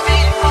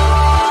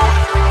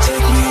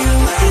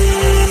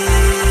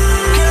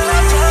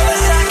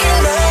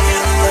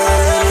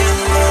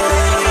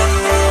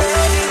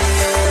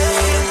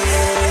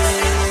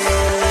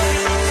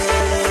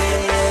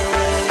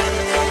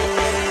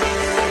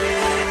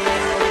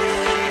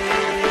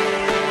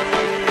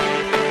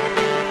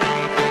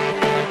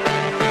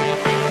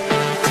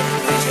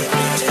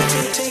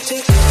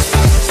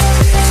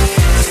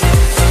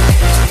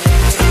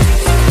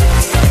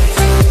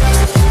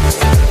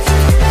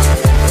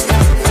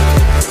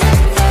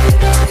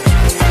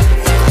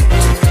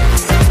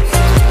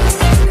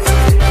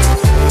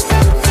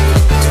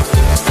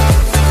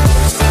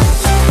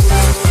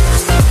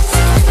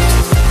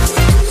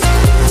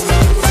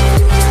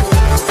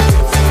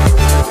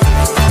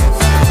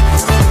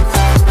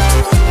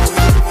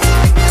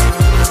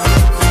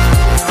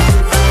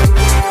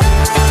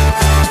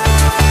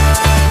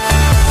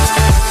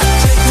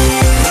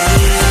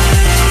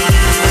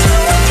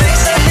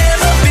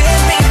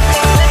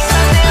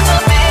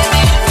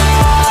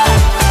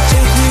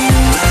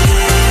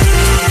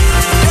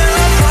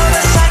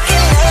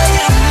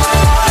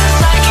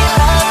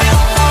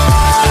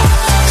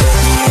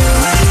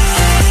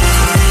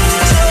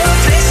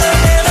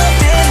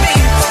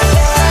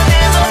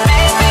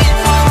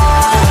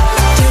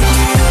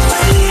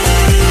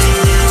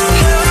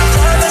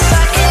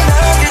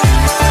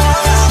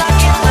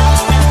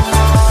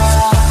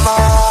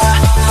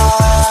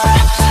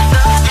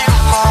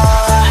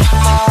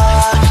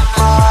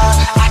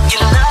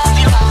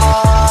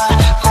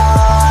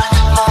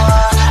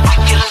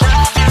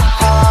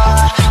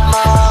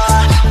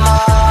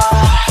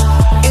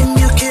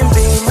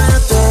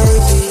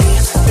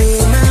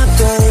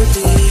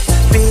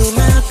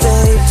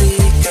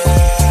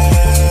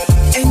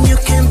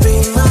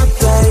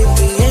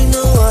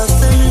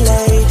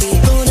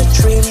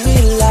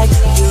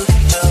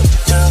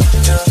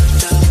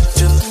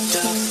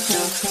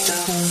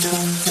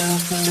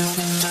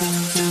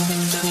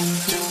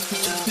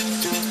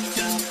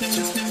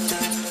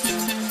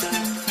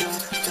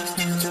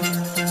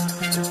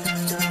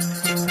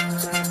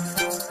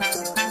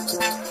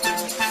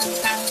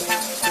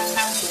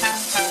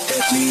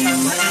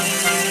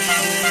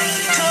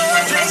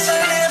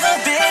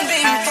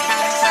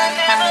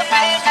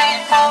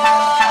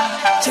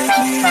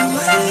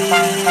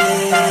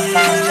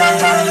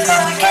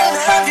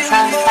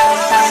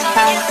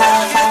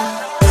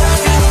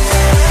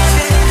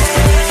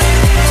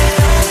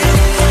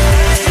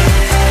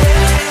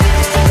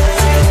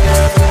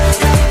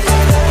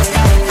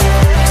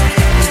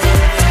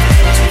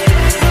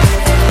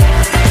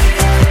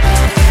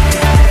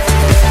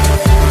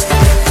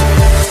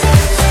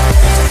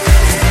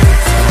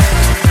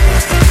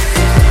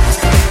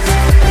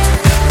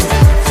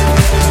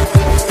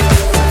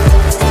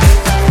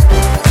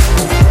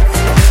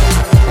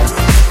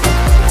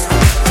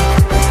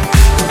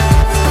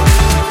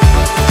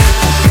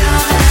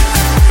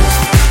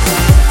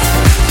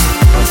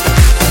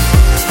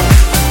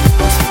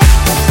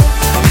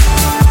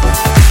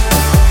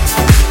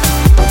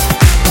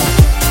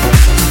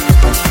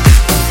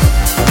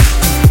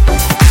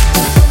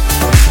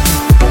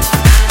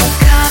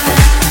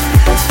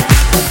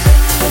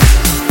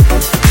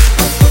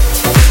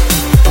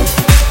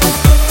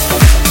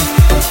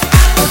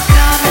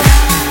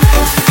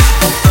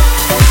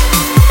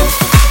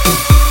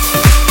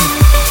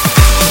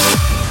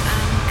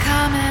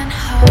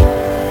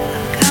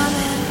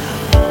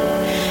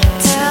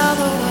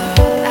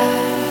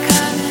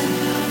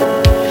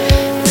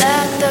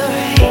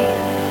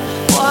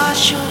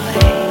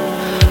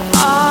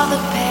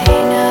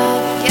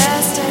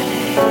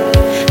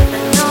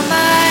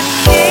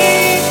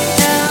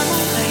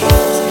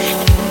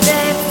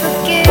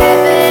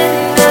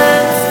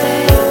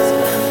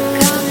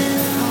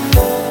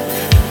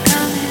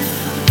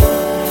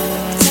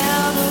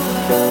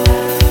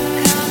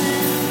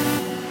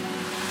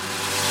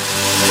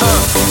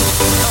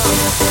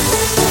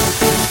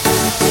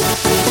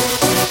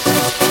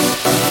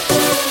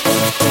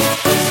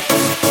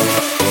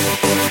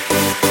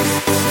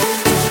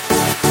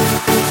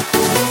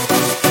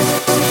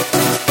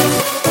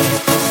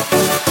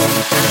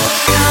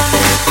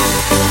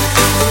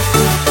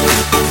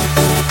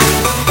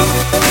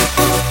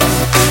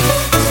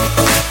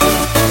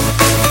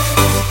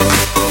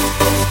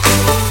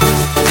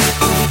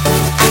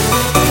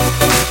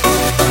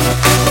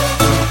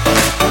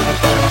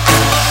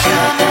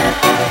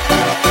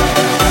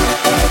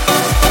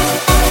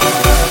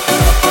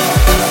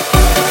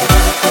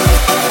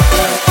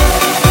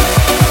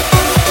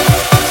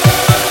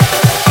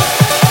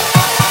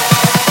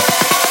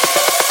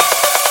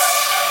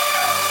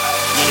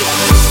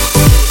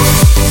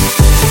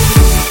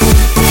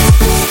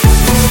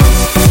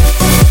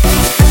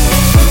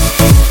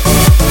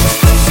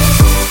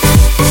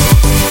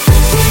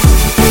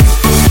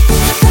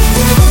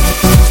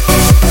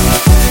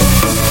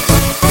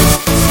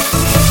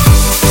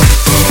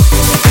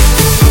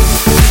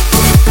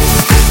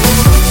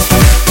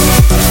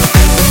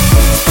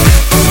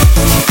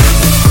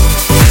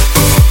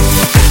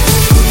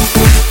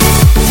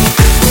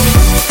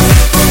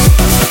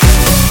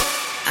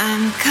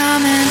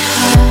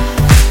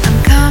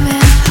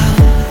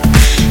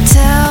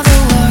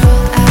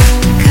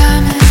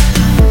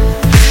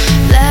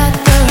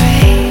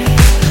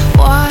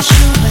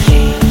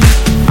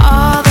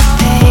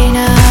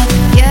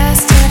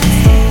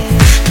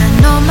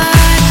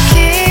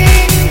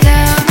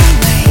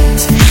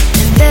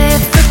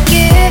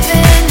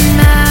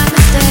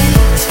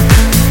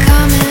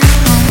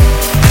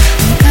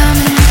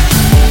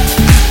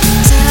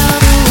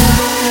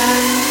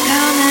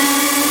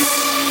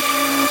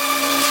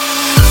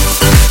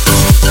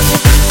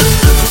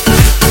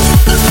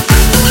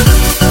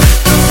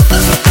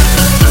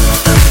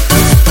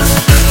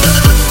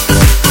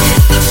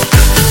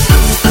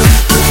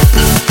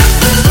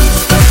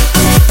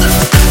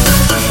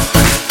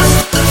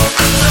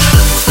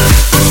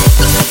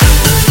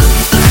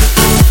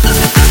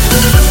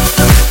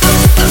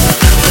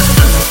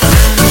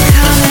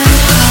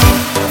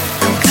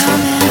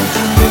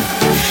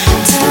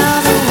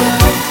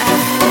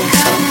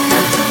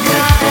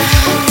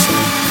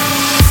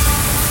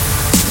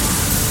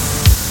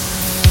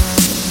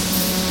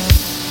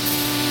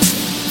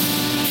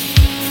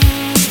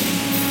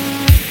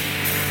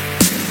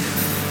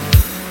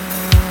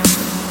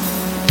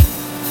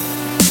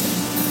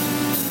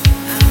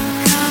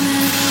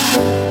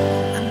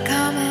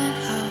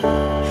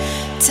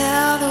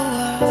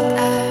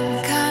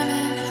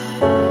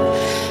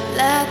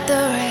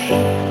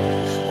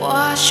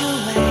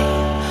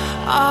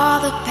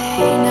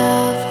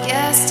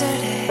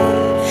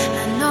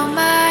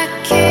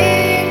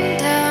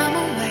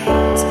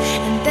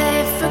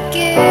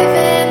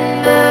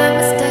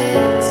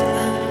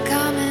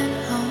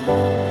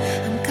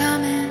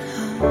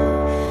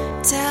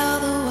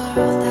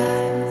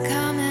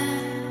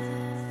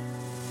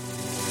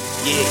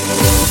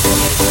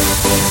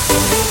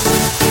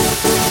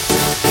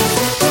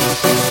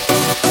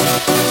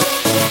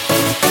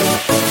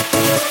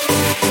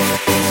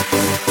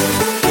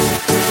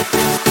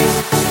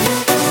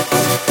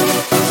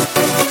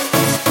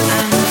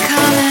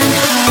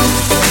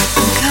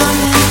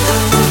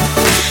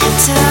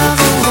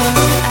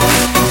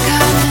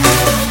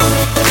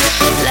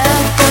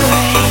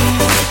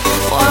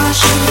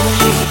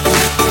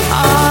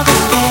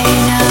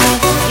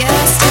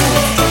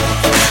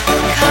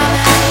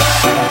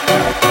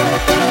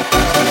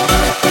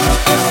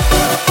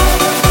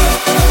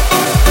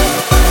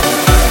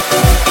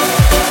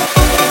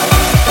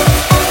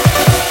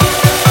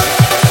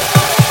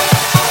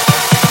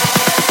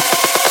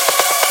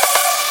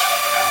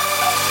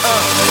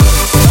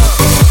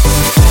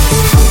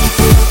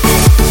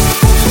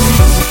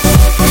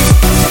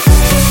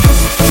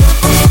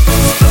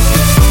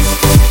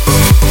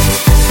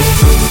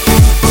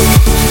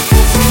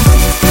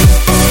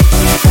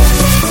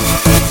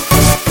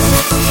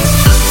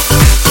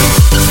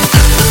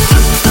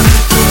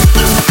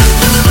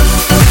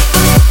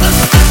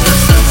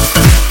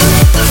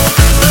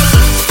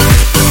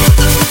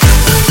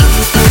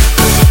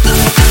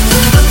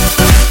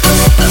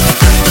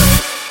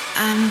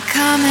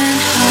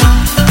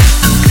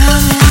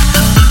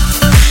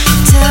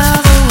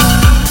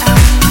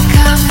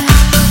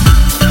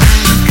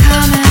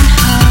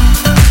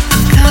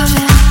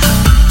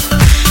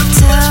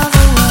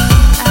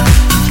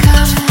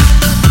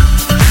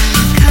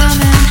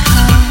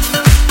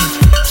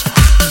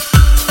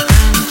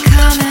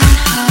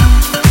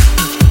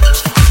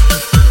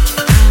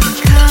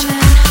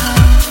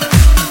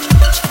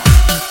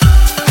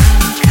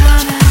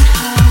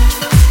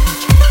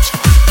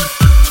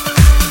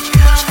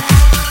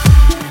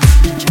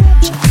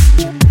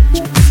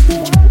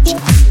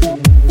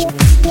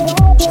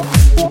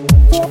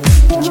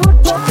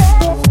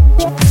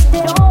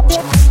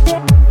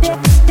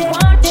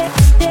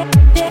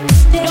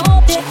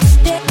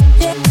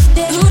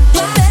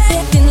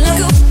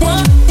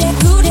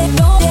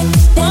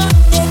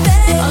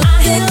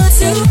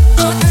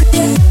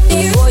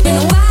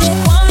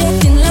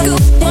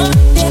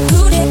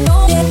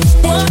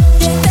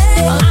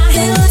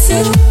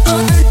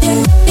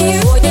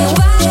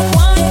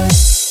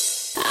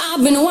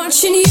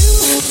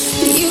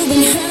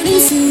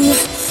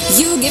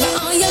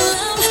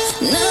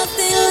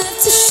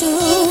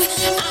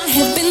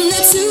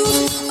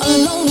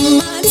 alone in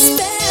my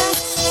despair,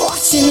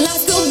 watching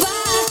life go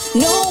by,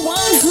 no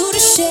one who to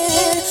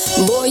share.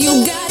 Boy,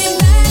 you got it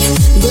back,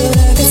 but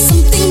I got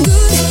something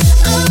good.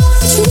 I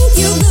wanna treat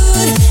you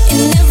good in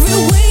every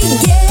way,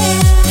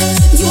 yeah.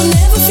 You will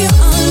never feel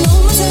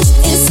alone, my touch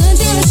is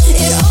such a rush,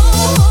 it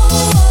all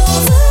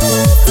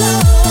overflows.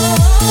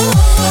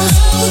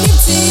 I'll give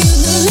to you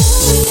the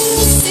love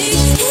you seek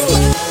and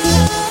love.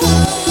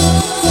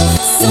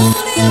 So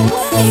many I'm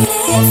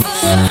waiting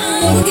for.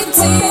 I'll give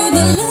to you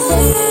the love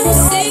you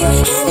seek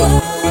and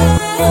love.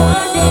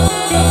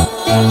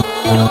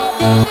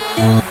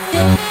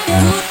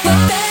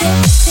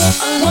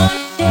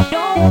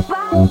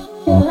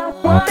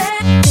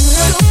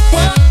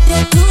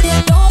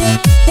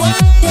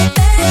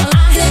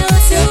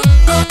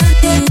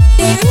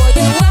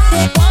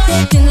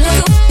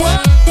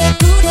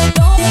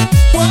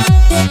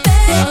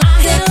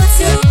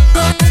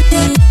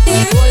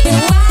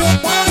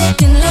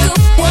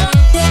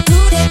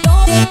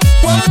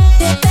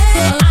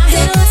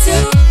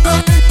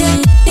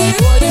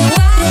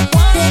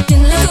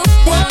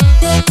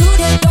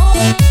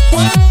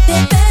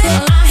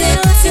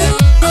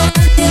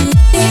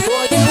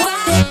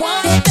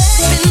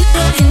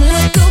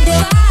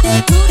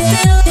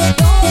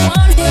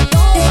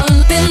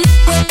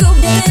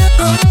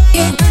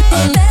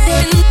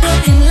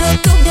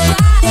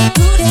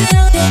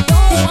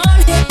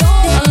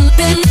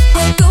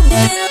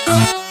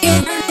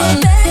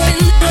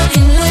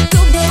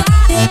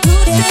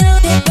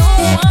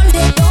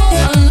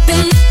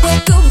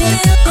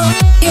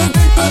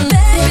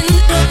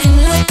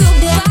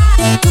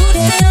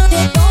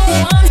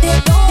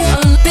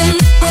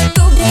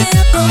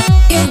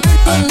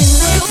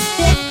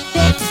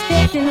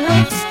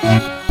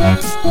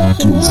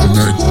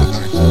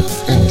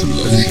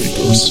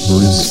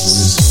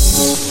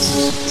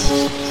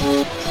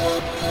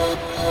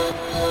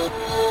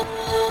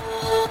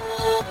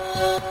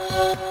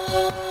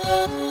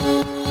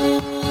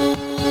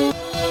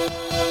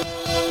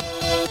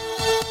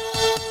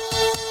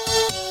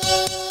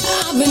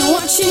 I've been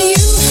watching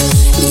you,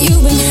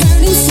 you've been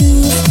hurting too.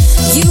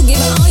 You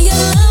give all your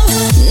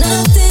love,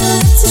 nothing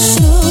left to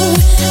show.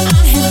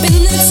 I have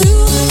been there too,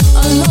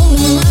 alone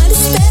in my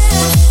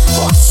despair,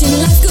 watching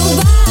life go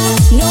by,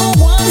 no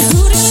one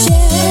who to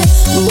share.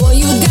 Boy,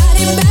 you got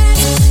it back,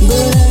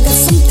 but I got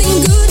something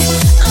good.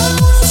 I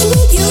wanna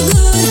treat you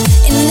good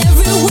in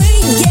every way,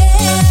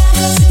 yeah.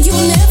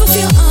 You'll never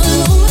feel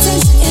alone, my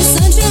touch is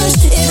such a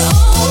rush, it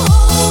all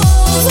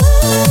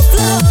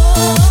overflows.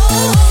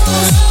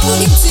 I'll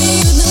give to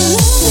you the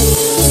love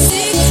you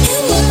seek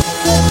and love.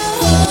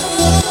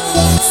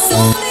 So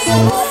many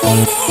I'm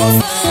waiting for.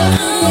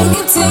 I'll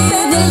give to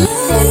you the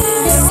love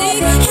you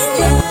seek and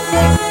love.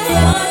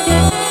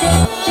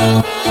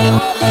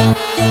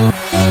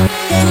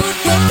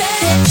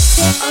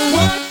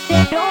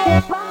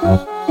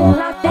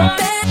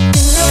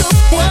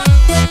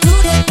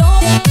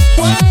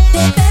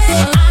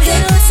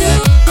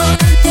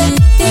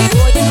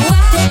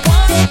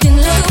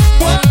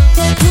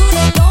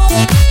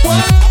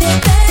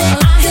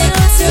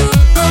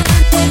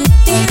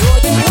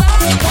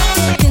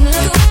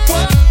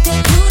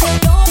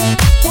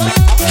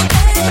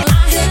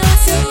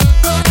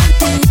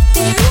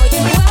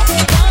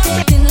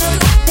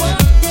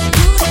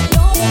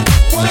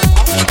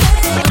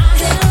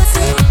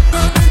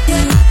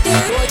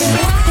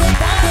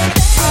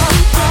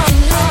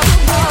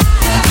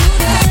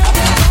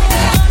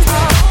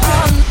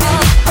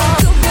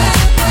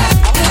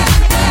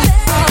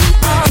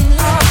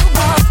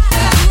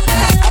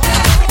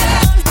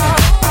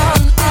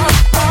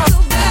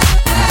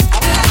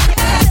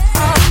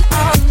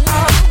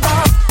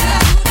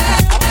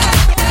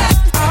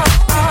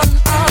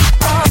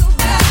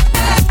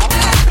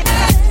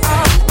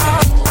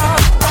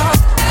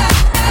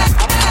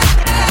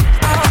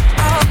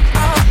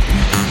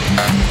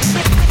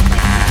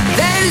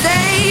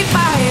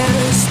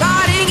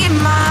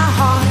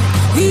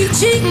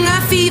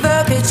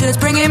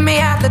 Bringing me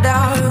out the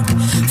dark.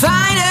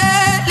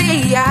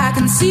 Finally, I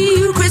can see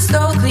you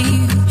crystal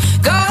clear.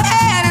 Go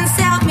ahead and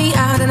sell me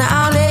out, and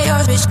I'll lay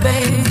your fish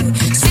bare.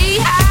 See,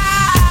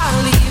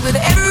 I'll leave with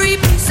every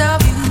piece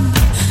of you.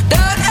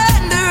 Don't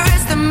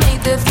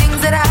underestimate the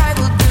things that I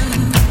will do.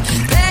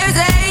 There's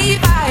a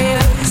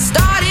fire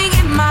starting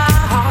in my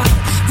heart,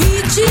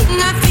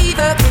 reaching a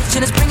fever pitch,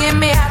 and it's bringing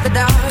me out the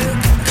dark.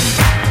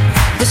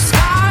 The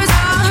scars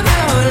of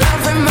your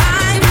love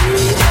remind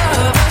me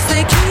of us.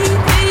 They keep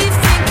me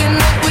thinking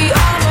that we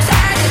almost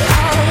had it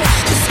all.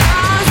 The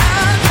scars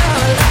of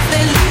your love,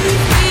 they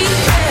leave me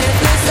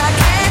breathless. I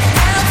can't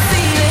help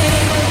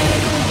feeling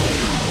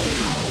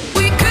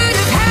we could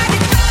have had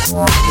it.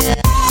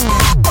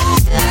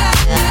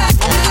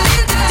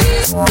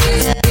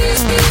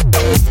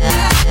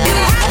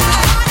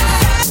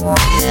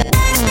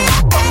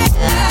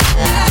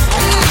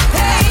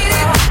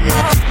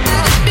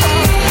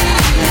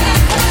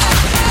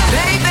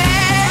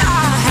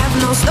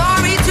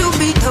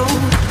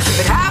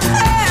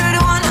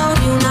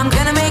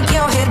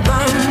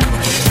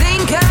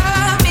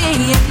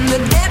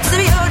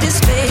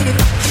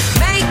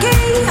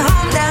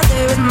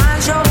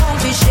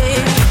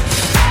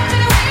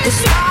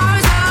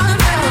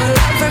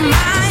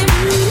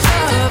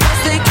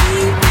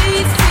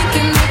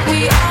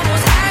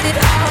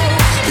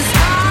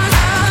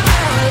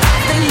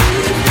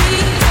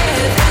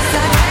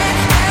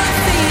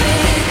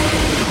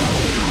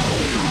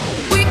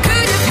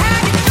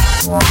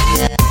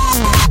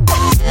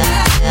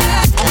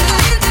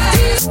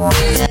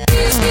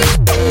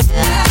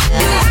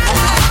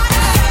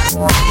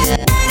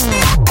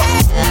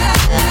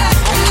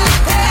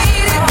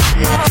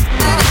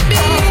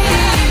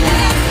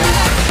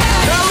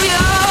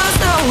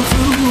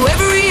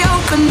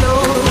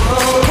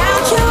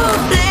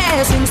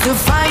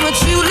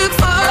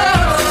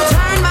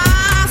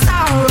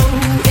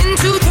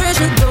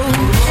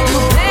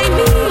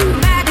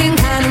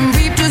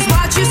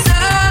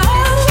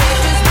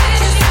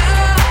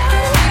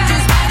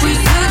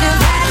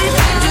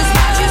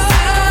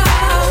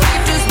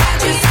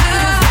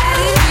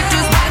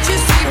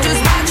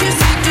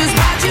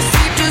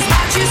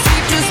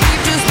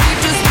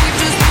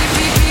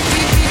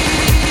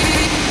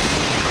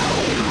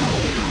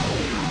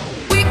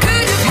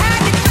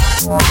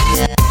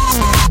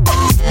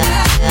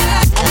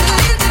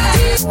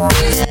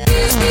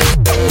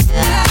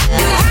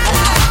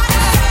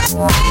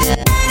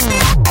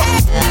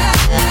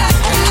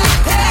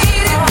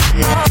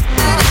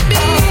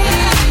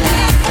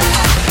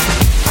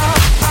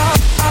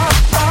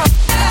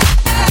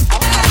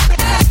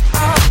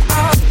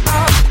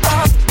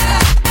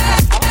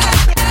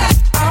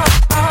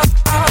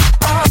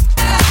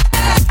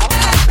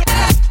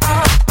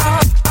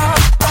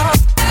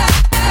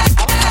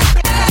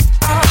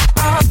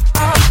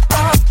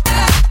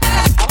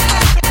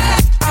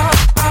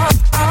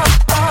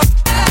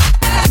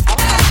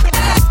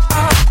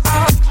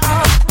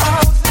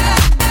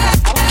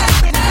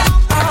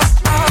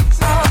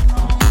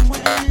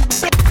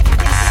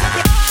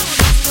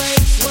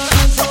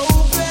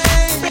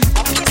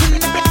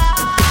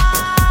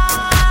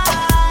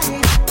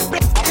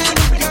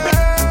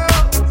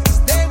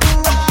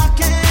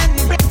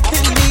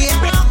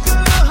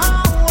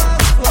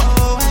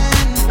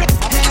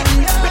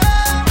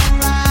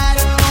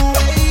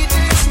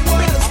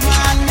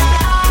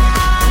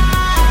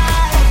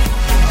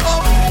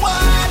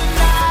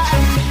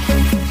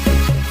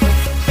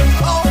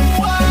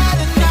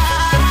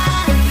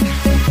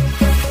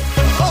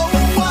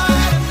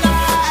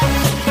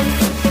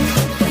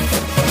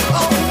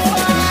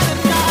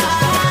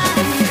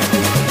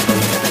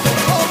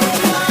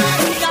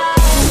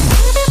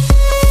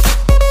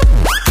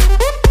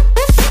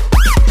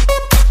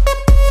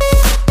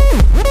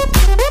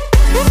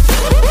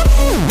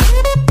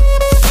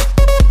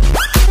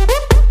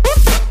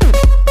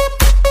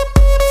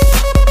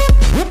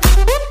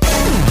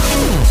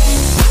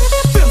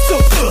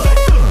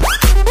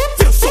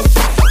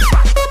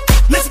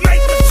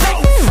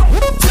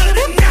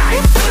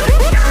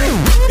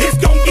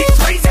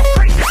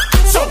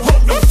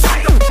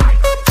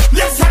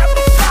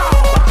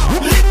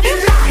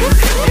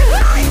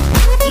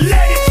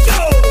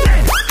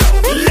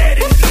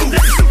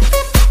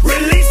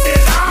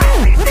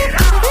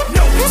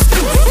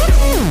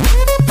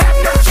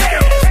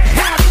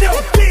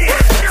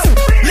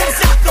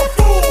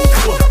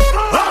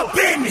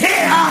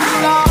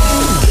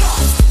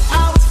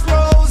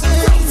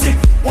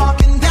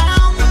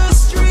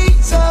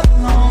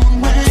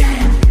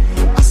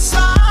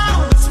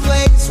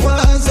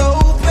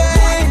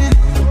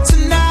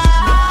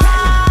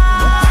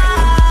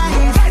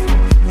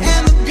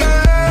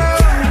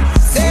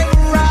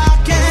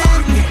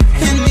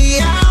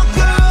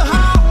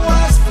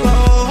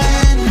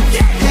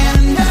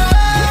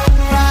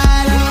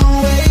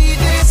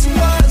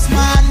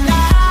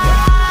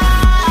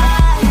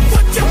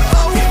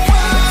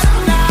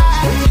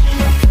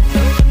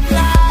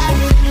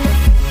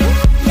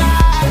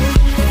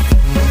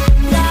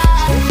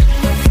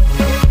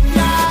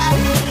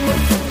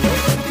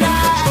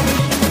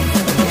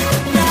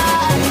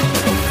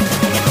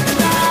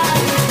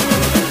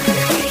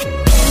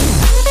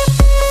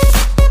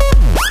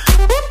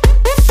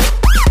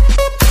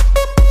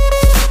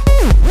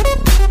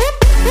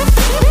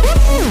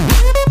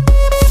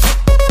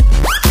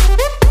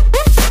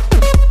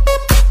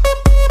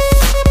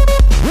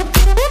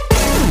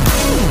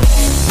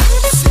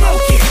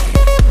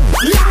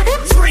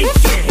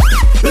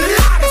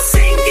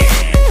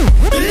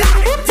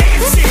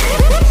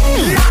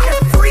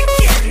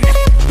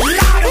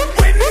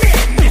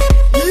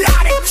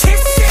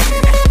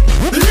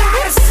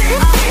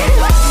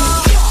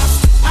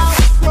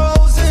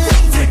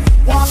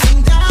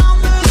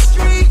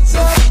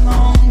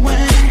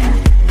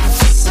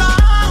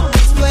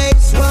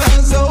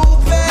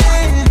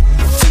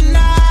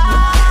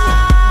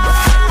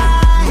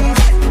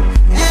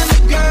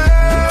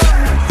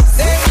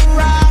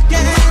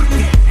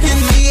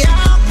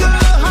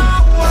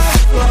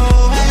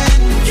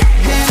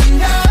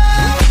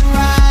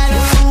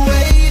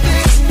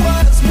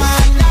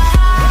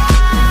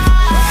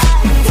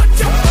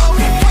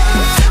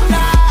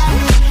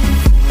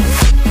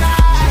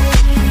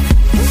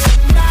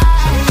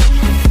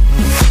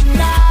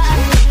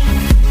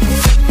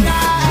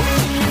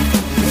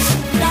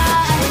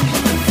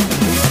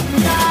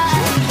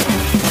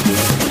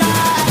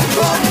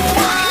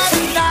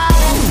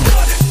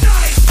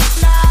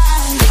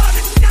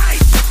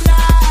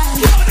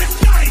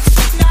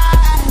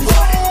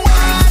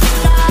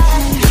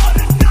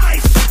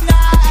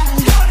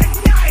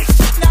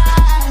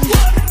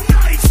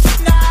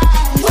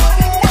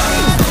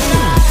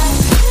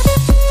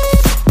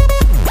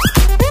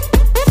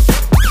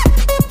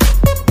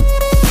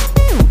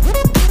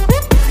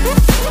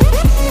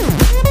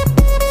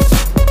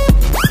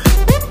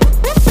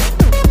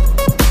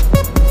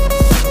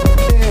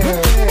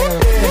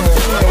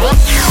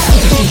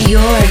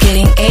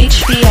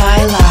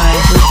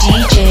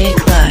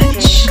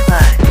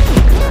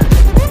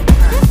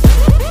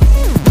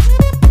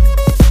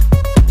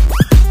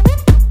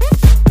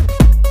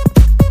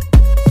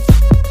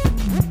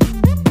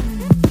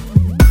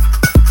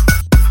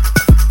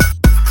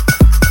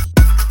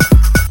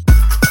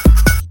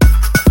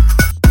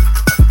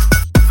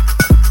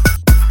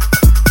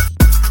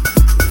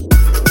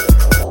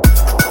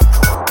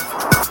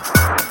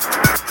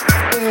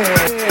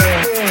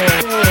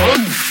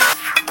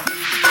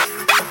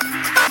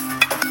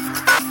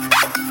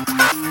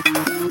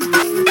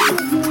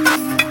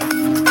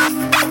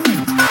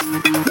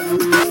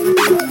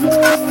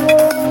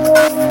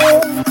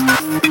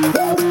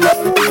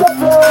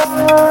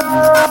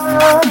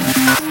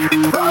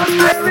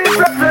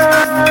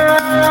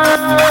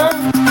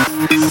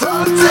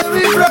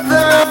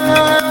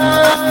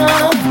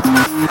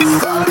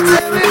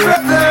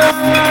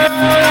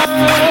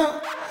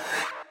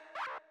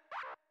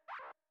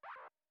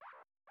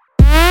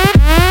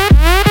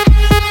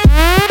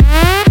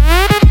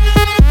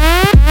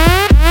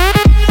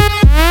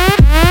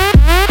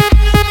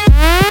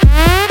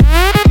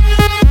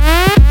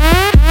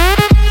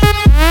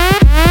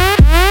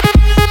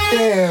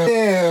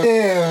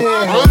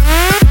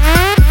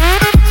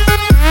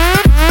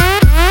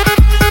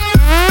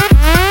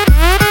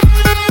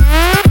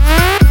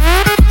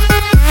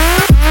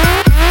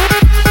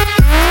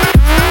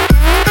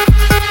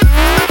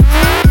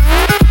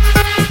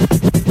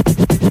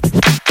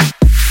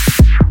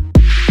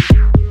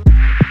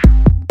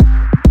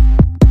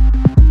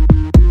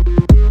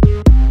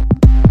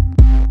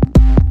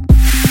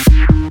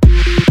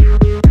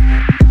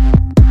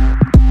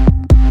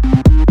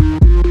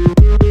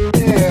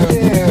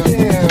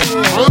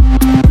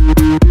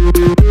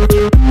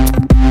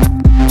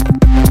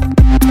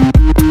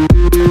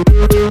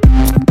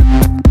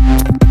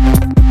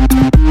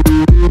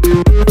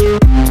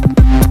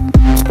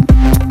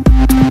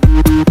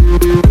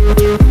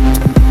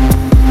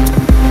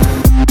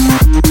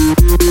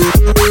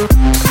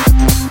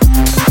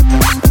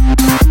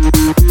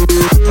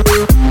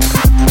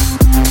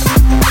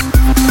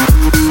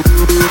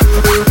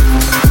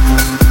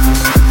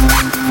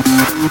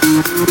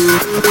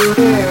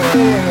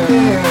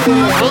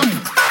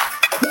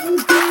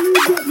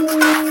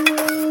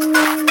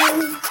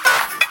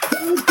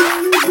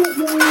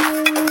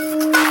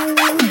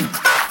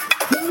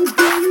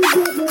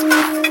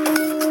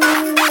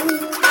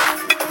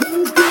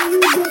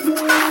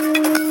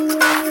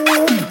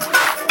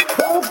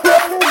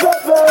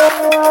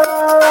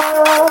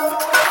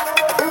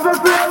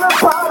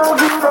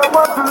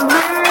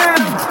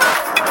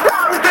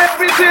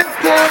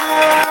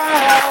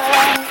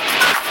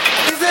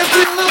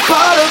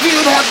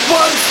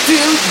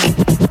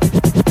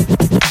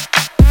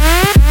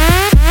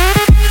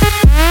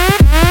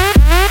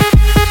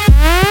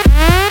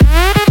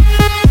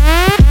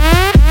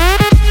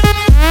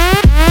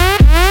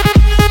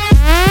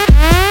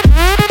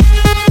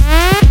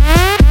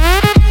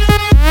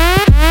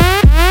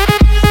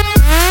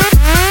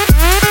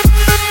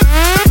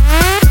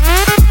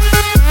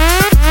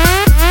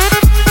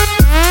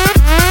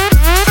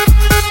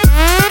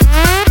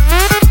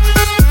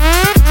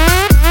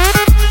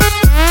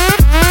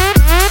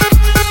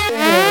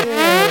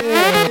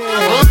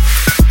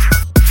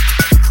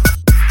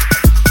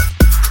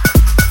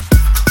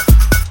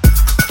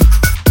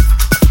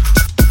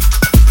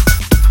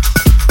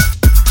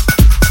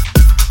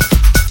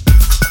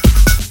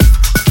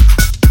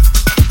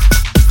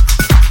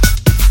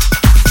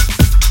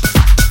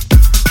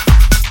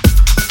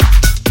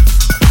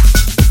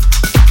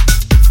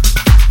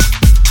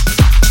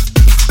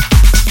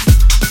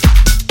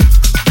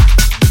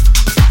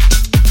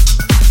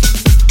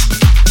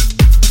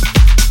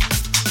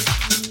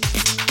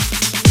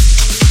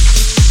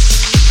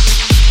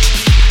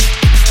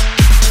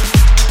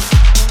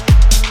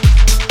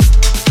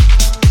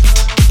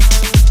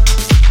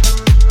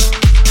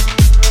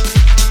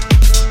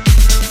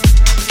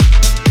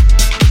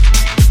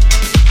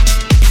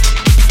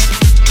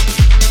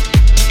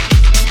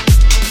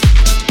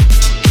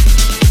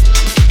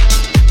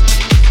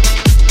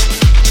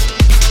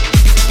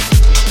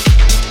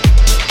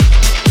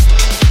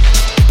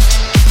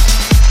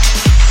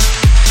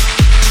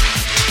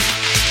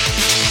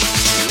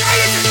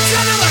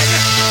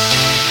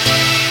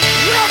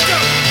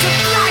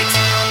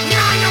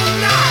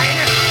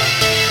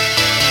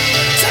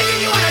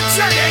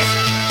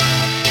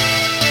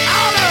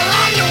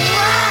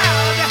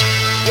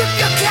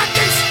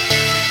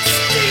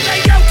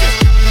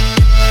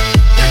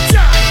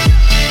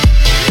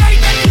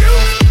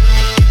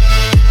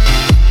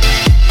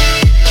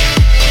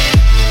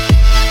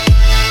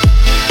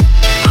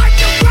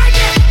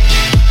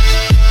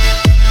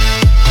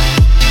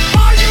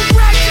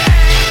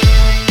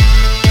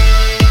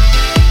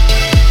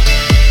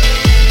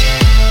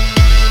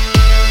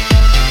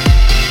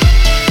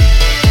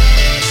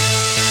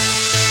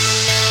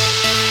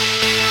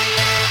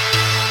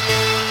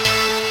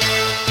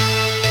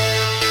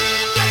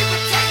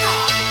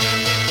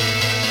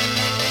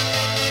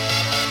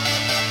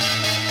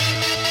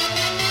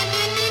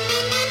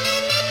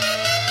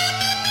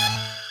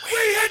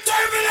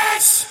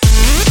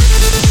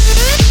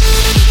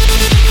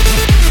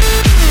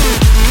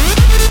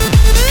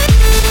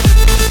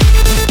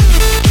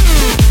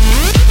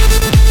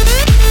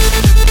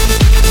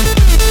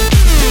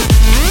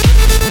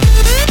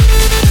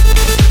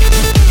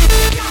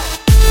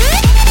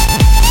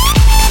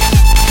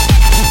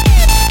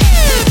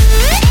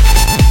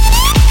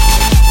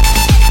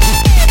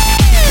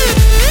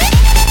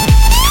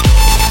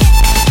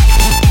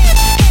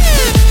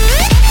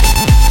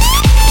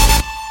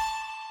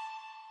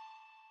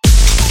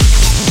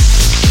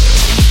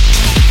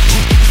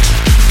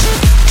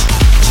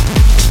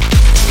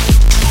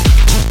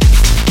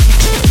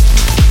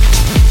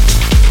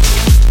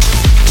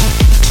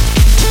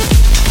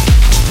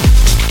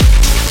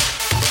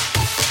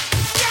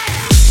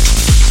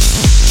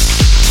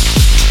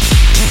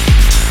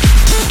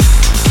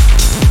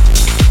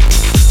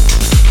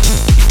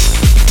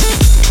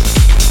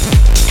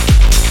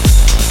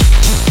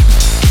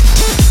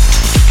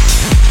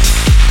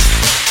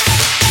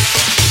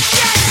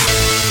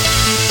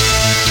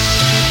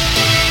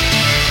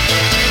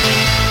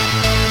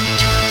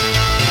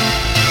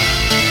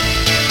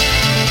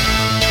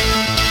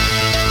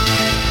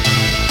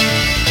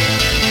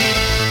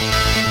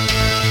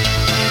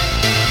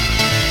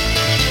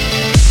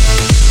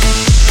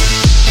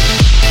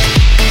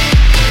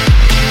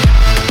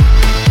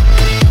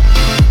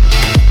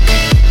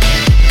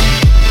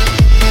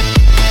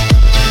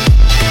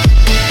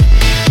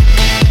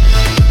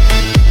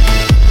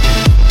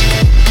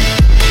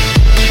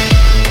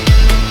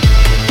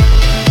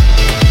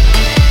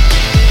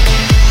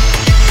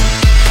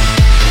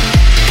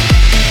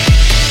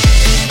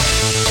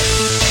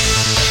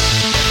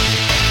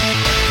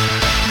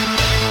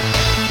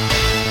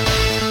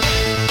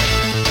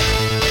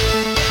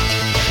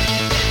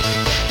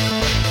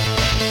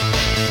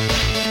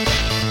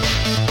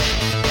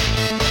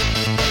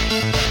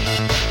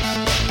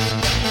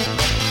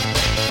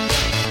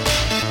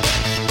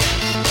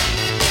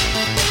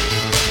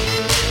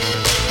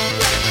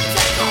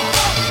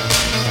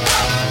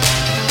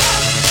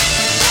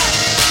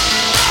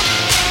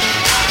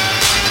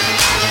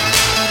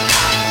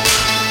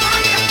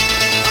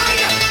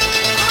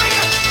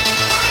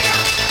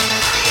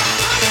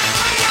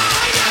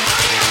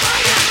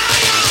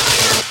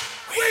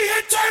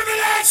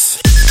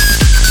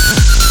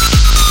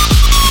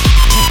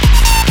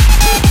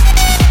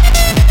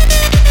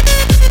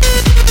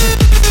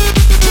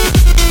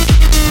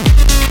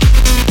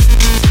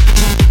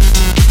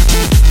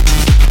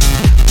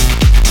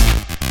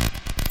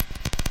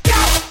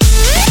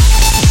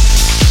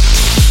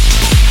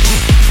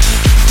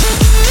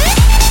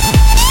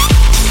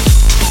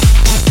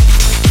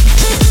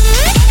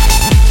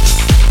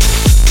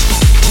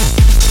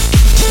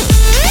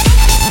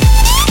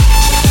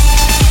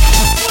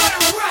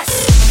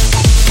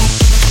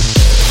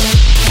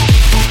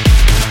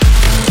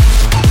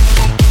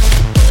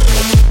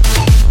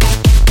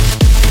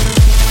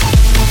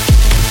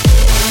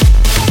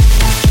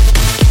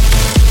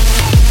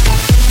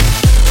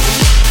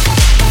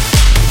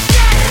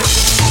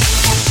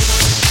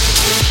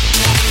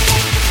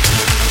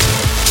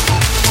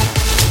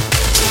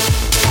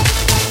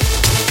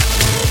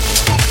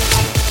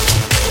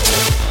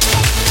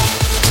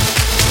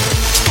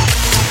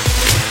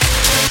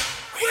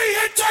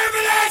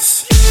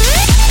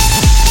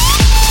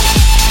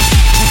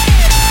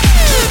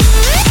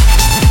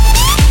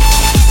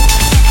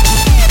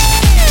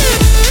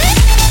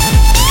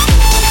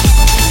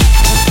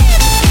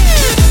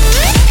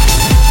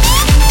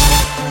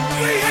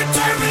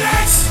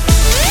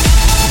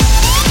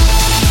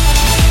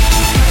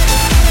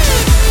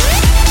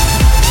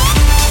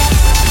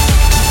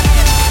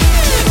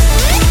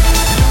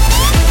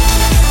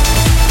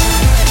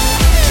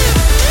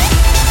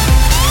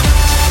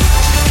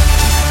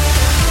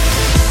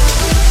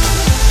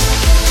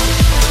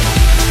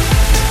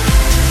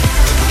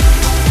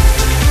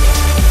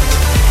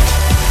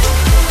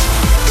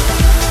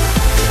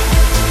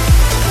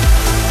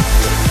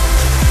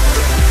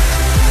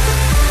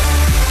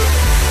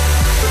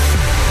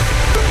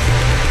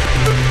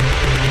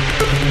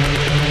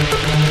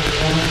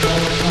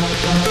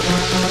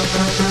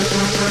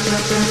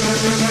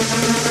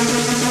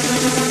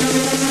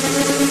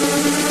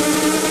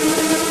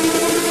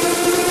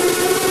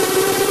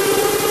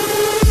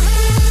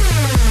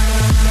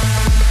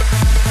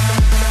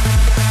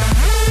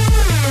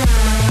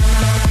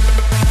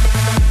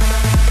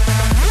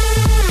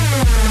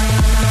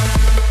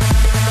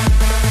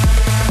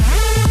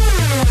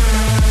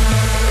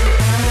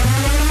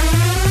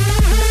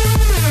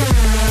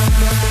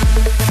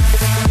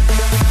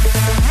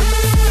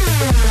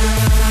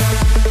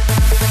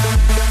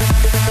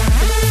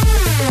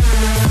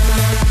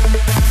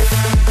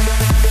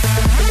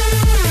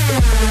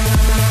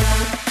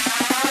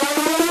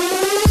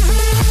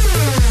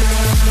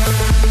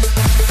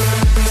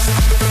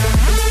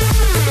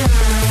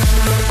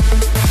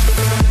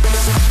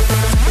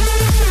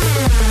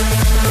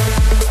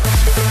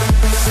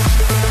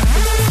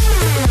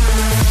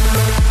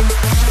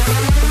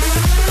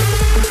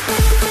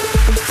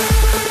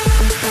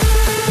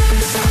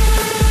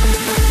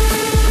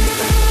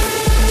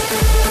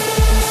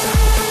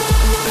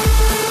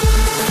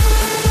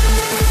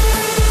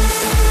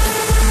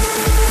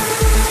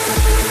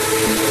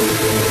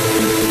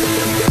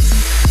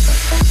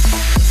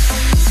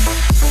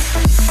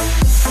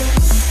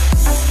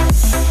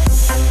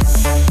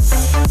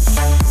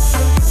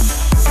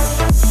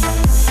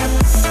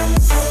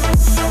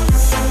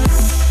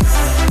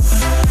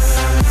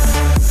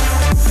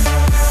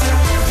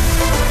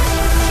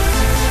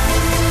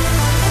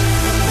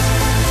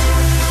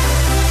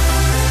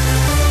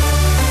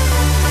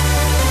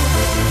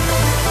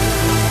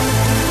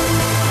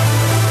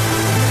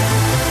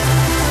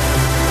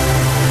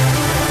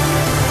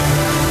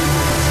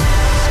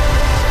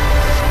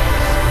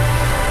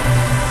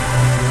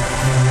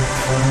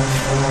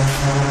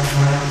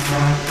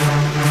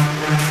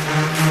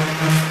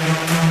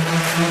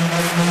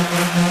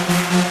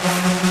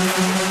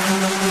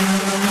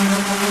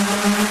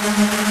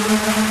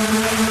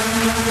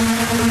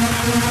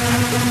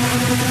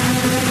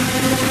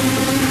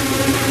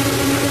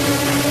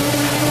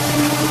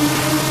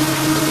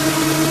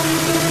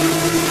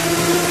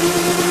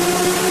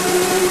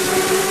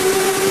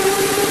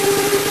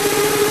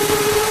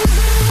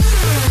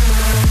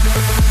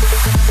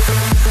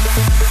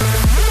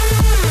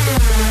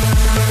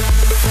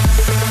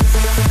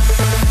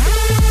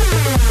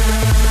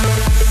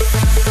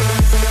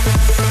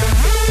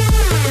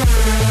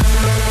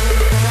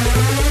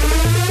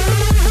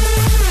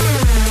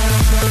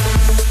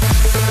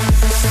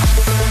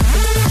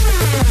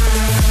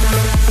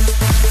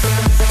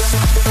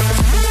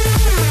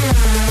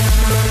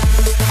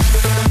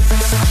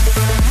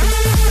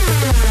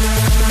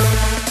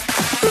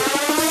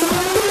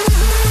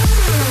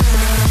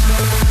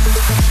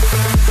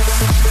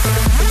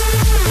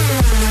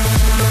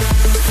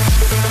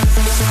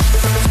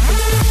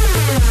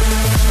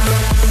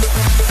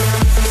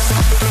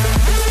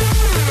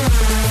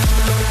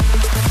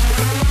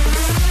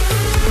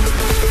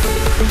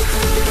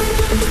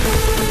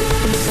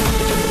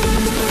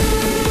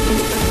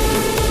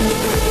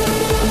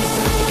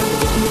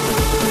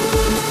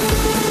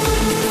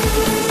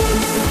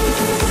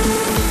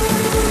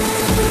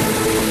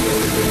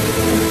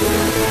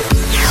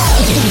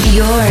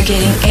 You're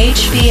getting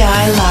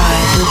HBI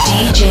Live with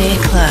DJ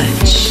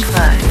Klutch.